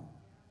I come.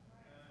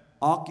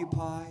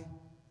 Occupy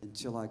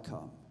until I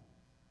come.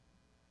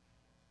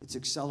 It's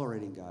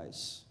accelerating,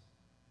 guys.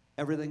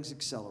 Everything's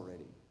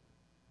accelerating.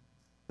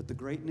 But the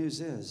great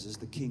news is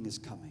the King is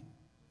coming.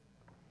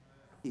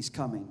 He's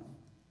coming.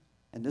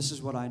 And this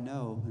is what I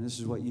know, and this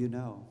is what you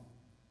know.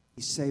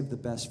 He saved the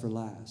best for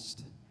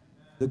last.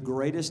 The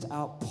greatest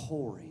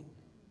outpouring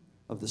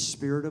of the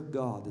Spirit of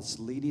God that's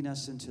leading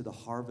us into the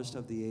harvest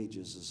of the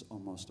ages is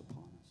almost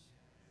upon us.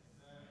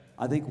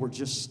 I think we're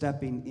just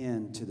stepping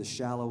into the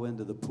shallow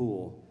end of the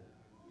pool,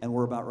 and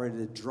we're about ready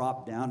to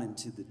drop down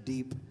into the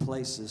deep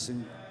places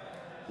and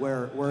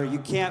where you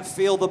can't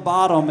feel the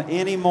bottom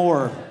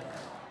anymore.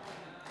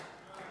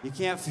 You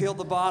can't feel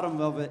the bottom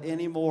of it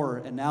anymore.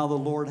 And now the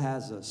Lord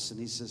has us, and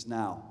He says,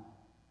 now,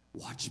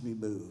 watch me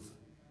move.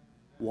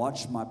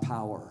 Watch my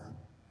power.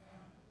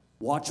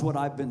 Watch what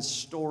I've been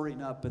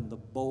storing up in the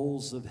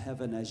bowls of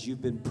heaven as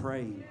you've been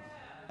praying.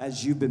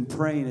 As you've been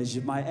praying,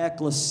 my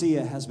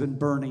ecclesia has been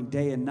burning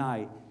day and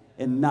night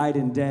and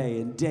day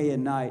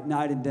and night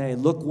and day.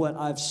 Look what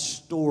I've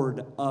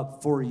stored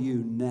up for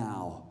you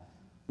now.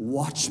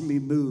 Watch me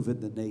move in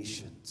the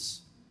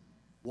nations.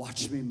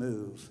 Watch me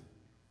move.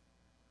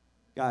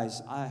 Guys,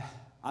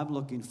 I'm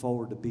looking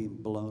forward to being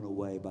blown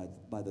away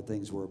by the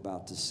things we're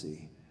about to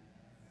see.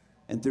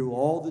 And through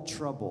all the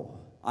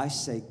trouble, I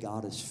say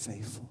God is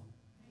faithful.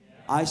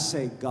 I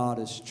say God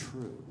is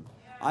true.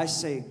 I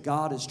say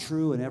God is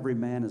true and every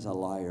man is a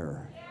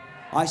liar.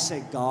 I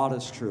say God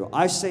is true.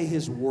 I say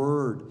His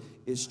word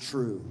is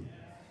true.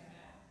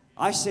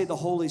 I say the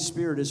Holy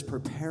Spirit is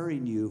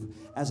preparing you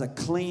as a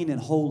clean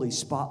and holy,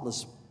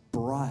 spotless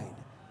bride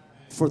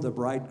for the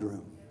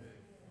bridegroom.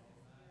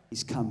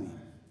 He's coming.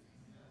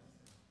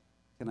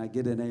 Can I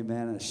get an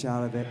amen and a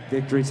shout of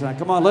victory tonight?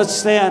 Come on, let's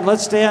stand.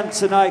 Let's stand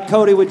tonight.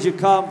 Cody, would you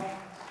come?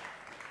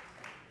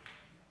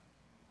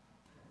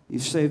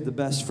 You've saved the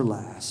best for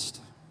last.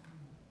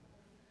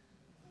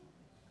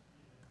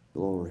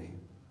 Glory.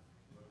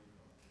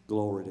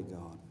 Glory to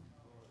God.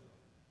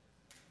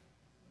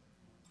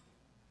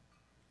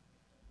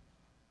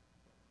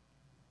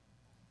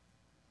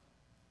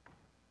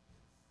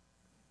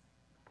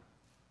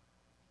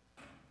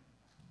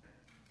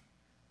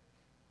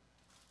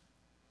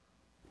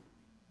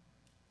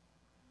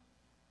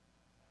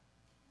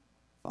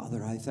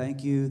 Father, I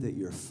thank you that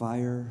your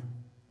fire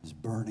is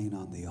burning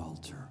on the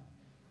altar.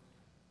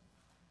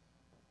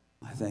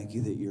 I thank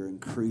you that you're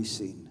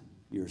increasing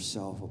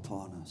yourself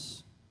upon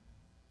us.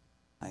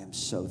 I am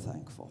so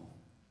thankful.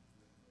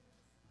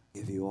 I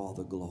give you all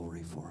the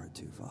glory for it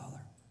too,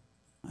 Father.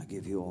 I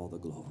give you all the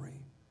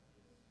glory.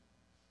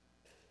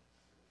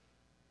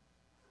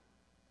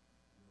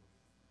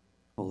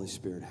 Holy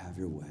Spirit, have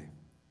your way.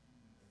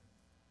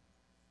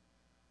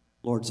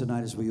 Lord,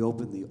 tonight as we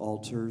open the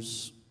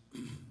altars,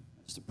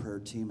 as the prayer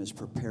team is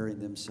preparing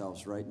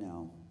themselves right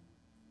now,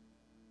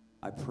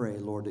 I pray,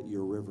 Lord, that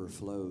your river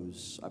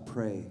flows. I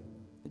pray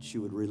that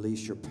you would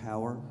release your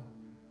power,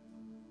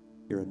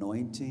 your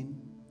anointing,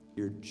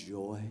 your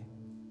joy,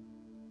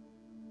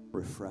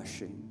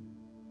 refreshing,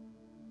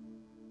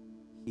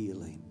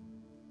 healing,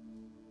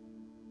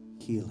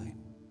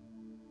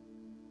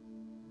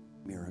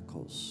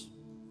 miracles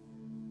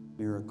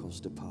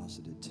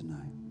deposited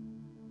tonight.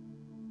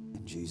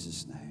 In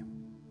Jesus' name.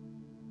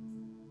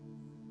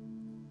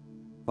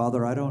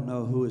 Father, I don't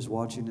know who is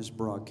watching this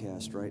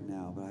broadcast right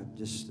now,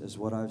 but as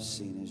what I've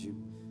seen, as you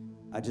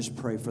I just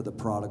pray for the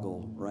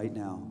prodigal right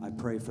now. I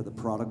pray for the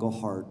prodigal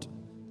heart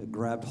that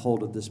grabbed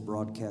hold of this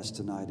broadcast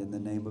tonight. In the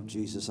name of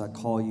Jesus, I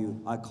call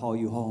you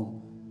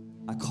home.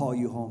 I call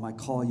you home. I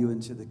call you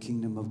into the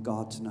kingdom of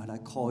God tonight. I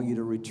call you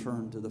to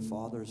return to the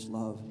Father's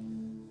love,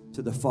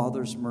 to the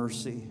Father's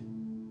mercy.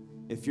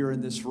 If you're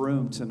in this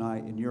room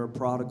tonight and you're a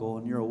prodigal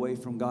and you're away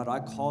from God, I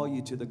call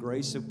you to the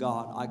grace of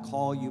God. I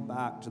call you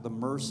back to the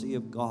mercy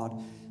of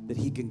God, that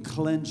He can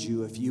cleanse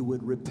you if you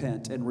would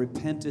repent. And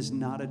repent is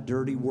not a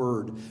dirty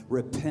word.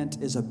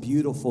 Repent is a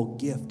beautiful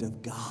gift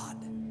of God.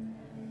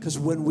 Because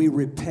when we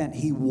repent,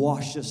 He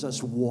washes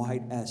us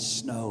white as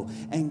snow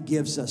and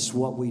gives us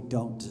what we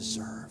don't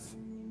deserve.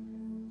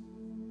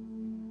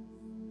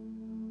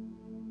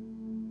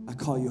 I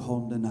call you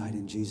home tonight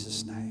in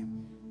Jesus'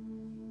 name.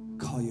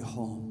 I call you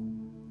home.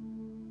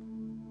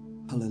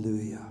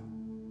 Hallelujah.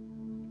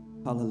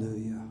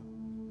 Hallelujah.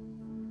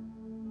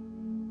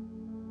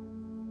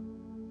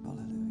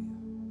 Hallelujah.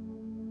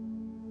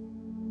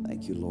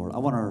 Thank you, Lord. I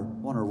want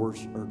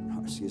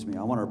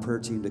our prayer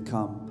team to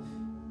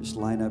come. Just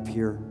line up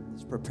here.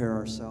 Let's prepare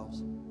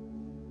ourselves.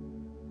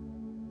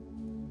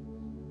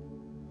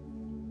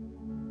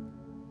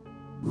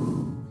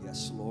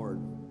 Yes,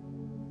 Lord.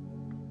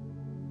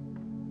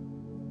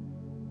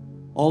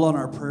 All on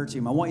our prayer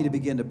team, I want you to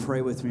begin to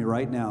pray with me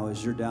right now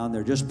as you're down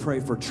there. Just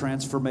pray for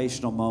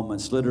transformational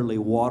moments, literally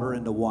water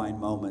into wine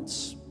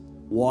moments.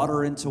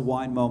 Water into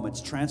wine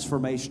moments,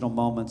 transformational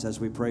moments as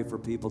we pray for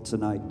people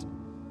tonight.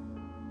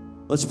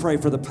 Let's pray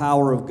for the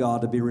power of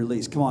God to be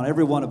released. Come on,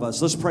 every one of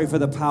us, let's pray for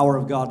the power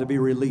of God to be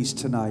released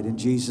tonight in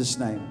Jesus'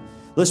 name.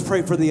 Let's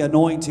pray for the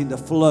anointing to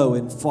flow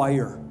in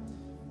fire.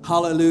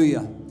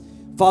 Hallelujah.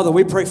 Father,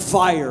 we pray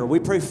fire. We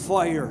pray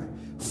fire.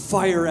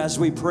 Fire as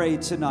we pray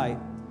tonight.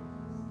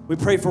 We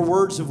pray for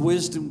words of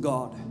wisdom,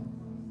 God.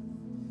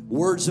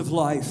 Words of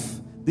life.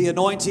 The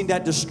anointing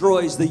that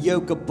destroys the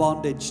yoke of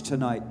bondage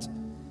tonight.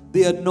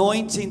 The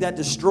anointing that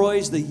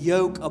destroys the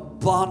yoke of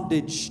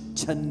bondage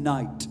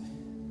tonight.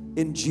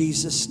 In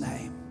Jesus'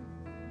 name.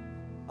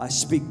 I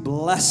speak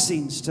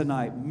blessings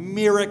tonight.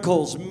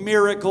 Miracles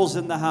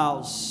in the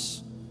house.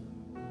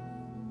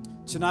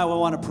 Tonight we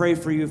want to pray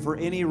for you for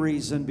any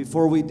reason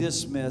before we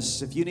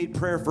dismiss. If you need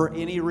prayer for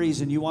any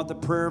reason, you want the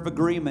prayer of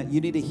agreement,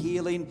 you need a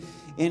healing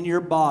in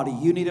your body,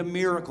 you need a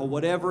miracle,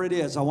 whatever it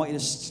is, I want you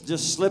to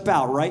just slip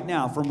out right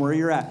now from where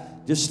you're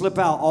at. Just slip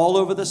out all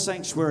over the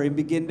sanctuary and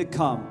begin to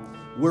come.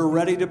 We're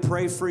ready to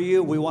pray for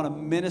you. We want to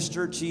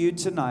minister to you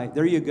tonight.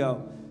 There you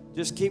go.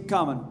 Just keep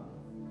coming.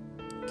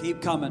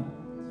 Keep coming.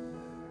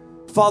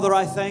 Father,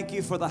 I thank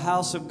you for the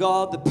house of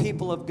God, the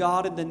people of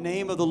God. In the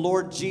name of the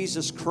Lord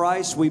Jesus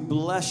Christ, we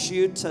bless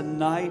you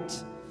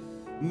tonight.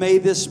 May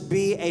this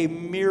be a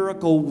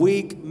miracle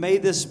week. May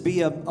this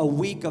be a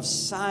week of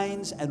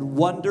signs and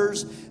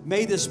wonders.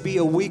 May this be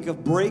a week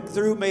of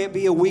breakthrough. May it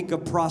be a week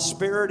of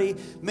prosperity.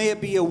 May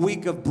it be a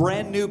week of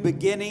brand new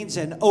beginnings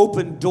and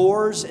open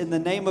doors in the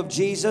name of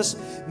Jesus.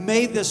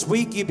 May this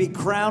week you be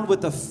crowned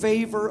with the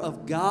favor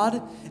of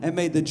God, and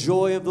may the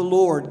joy of the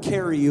Lord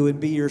carry you and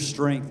be your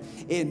strength.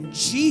 In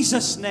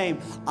Jesus' name,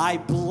 I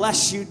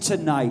bless you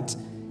tonight.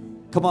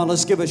 Come on,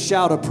 let's give a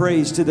shout of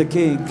praise to the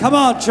King. Come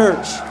on,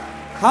 church.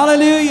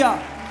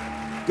 Hallelujah.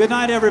 Good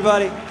night,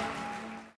 everybody.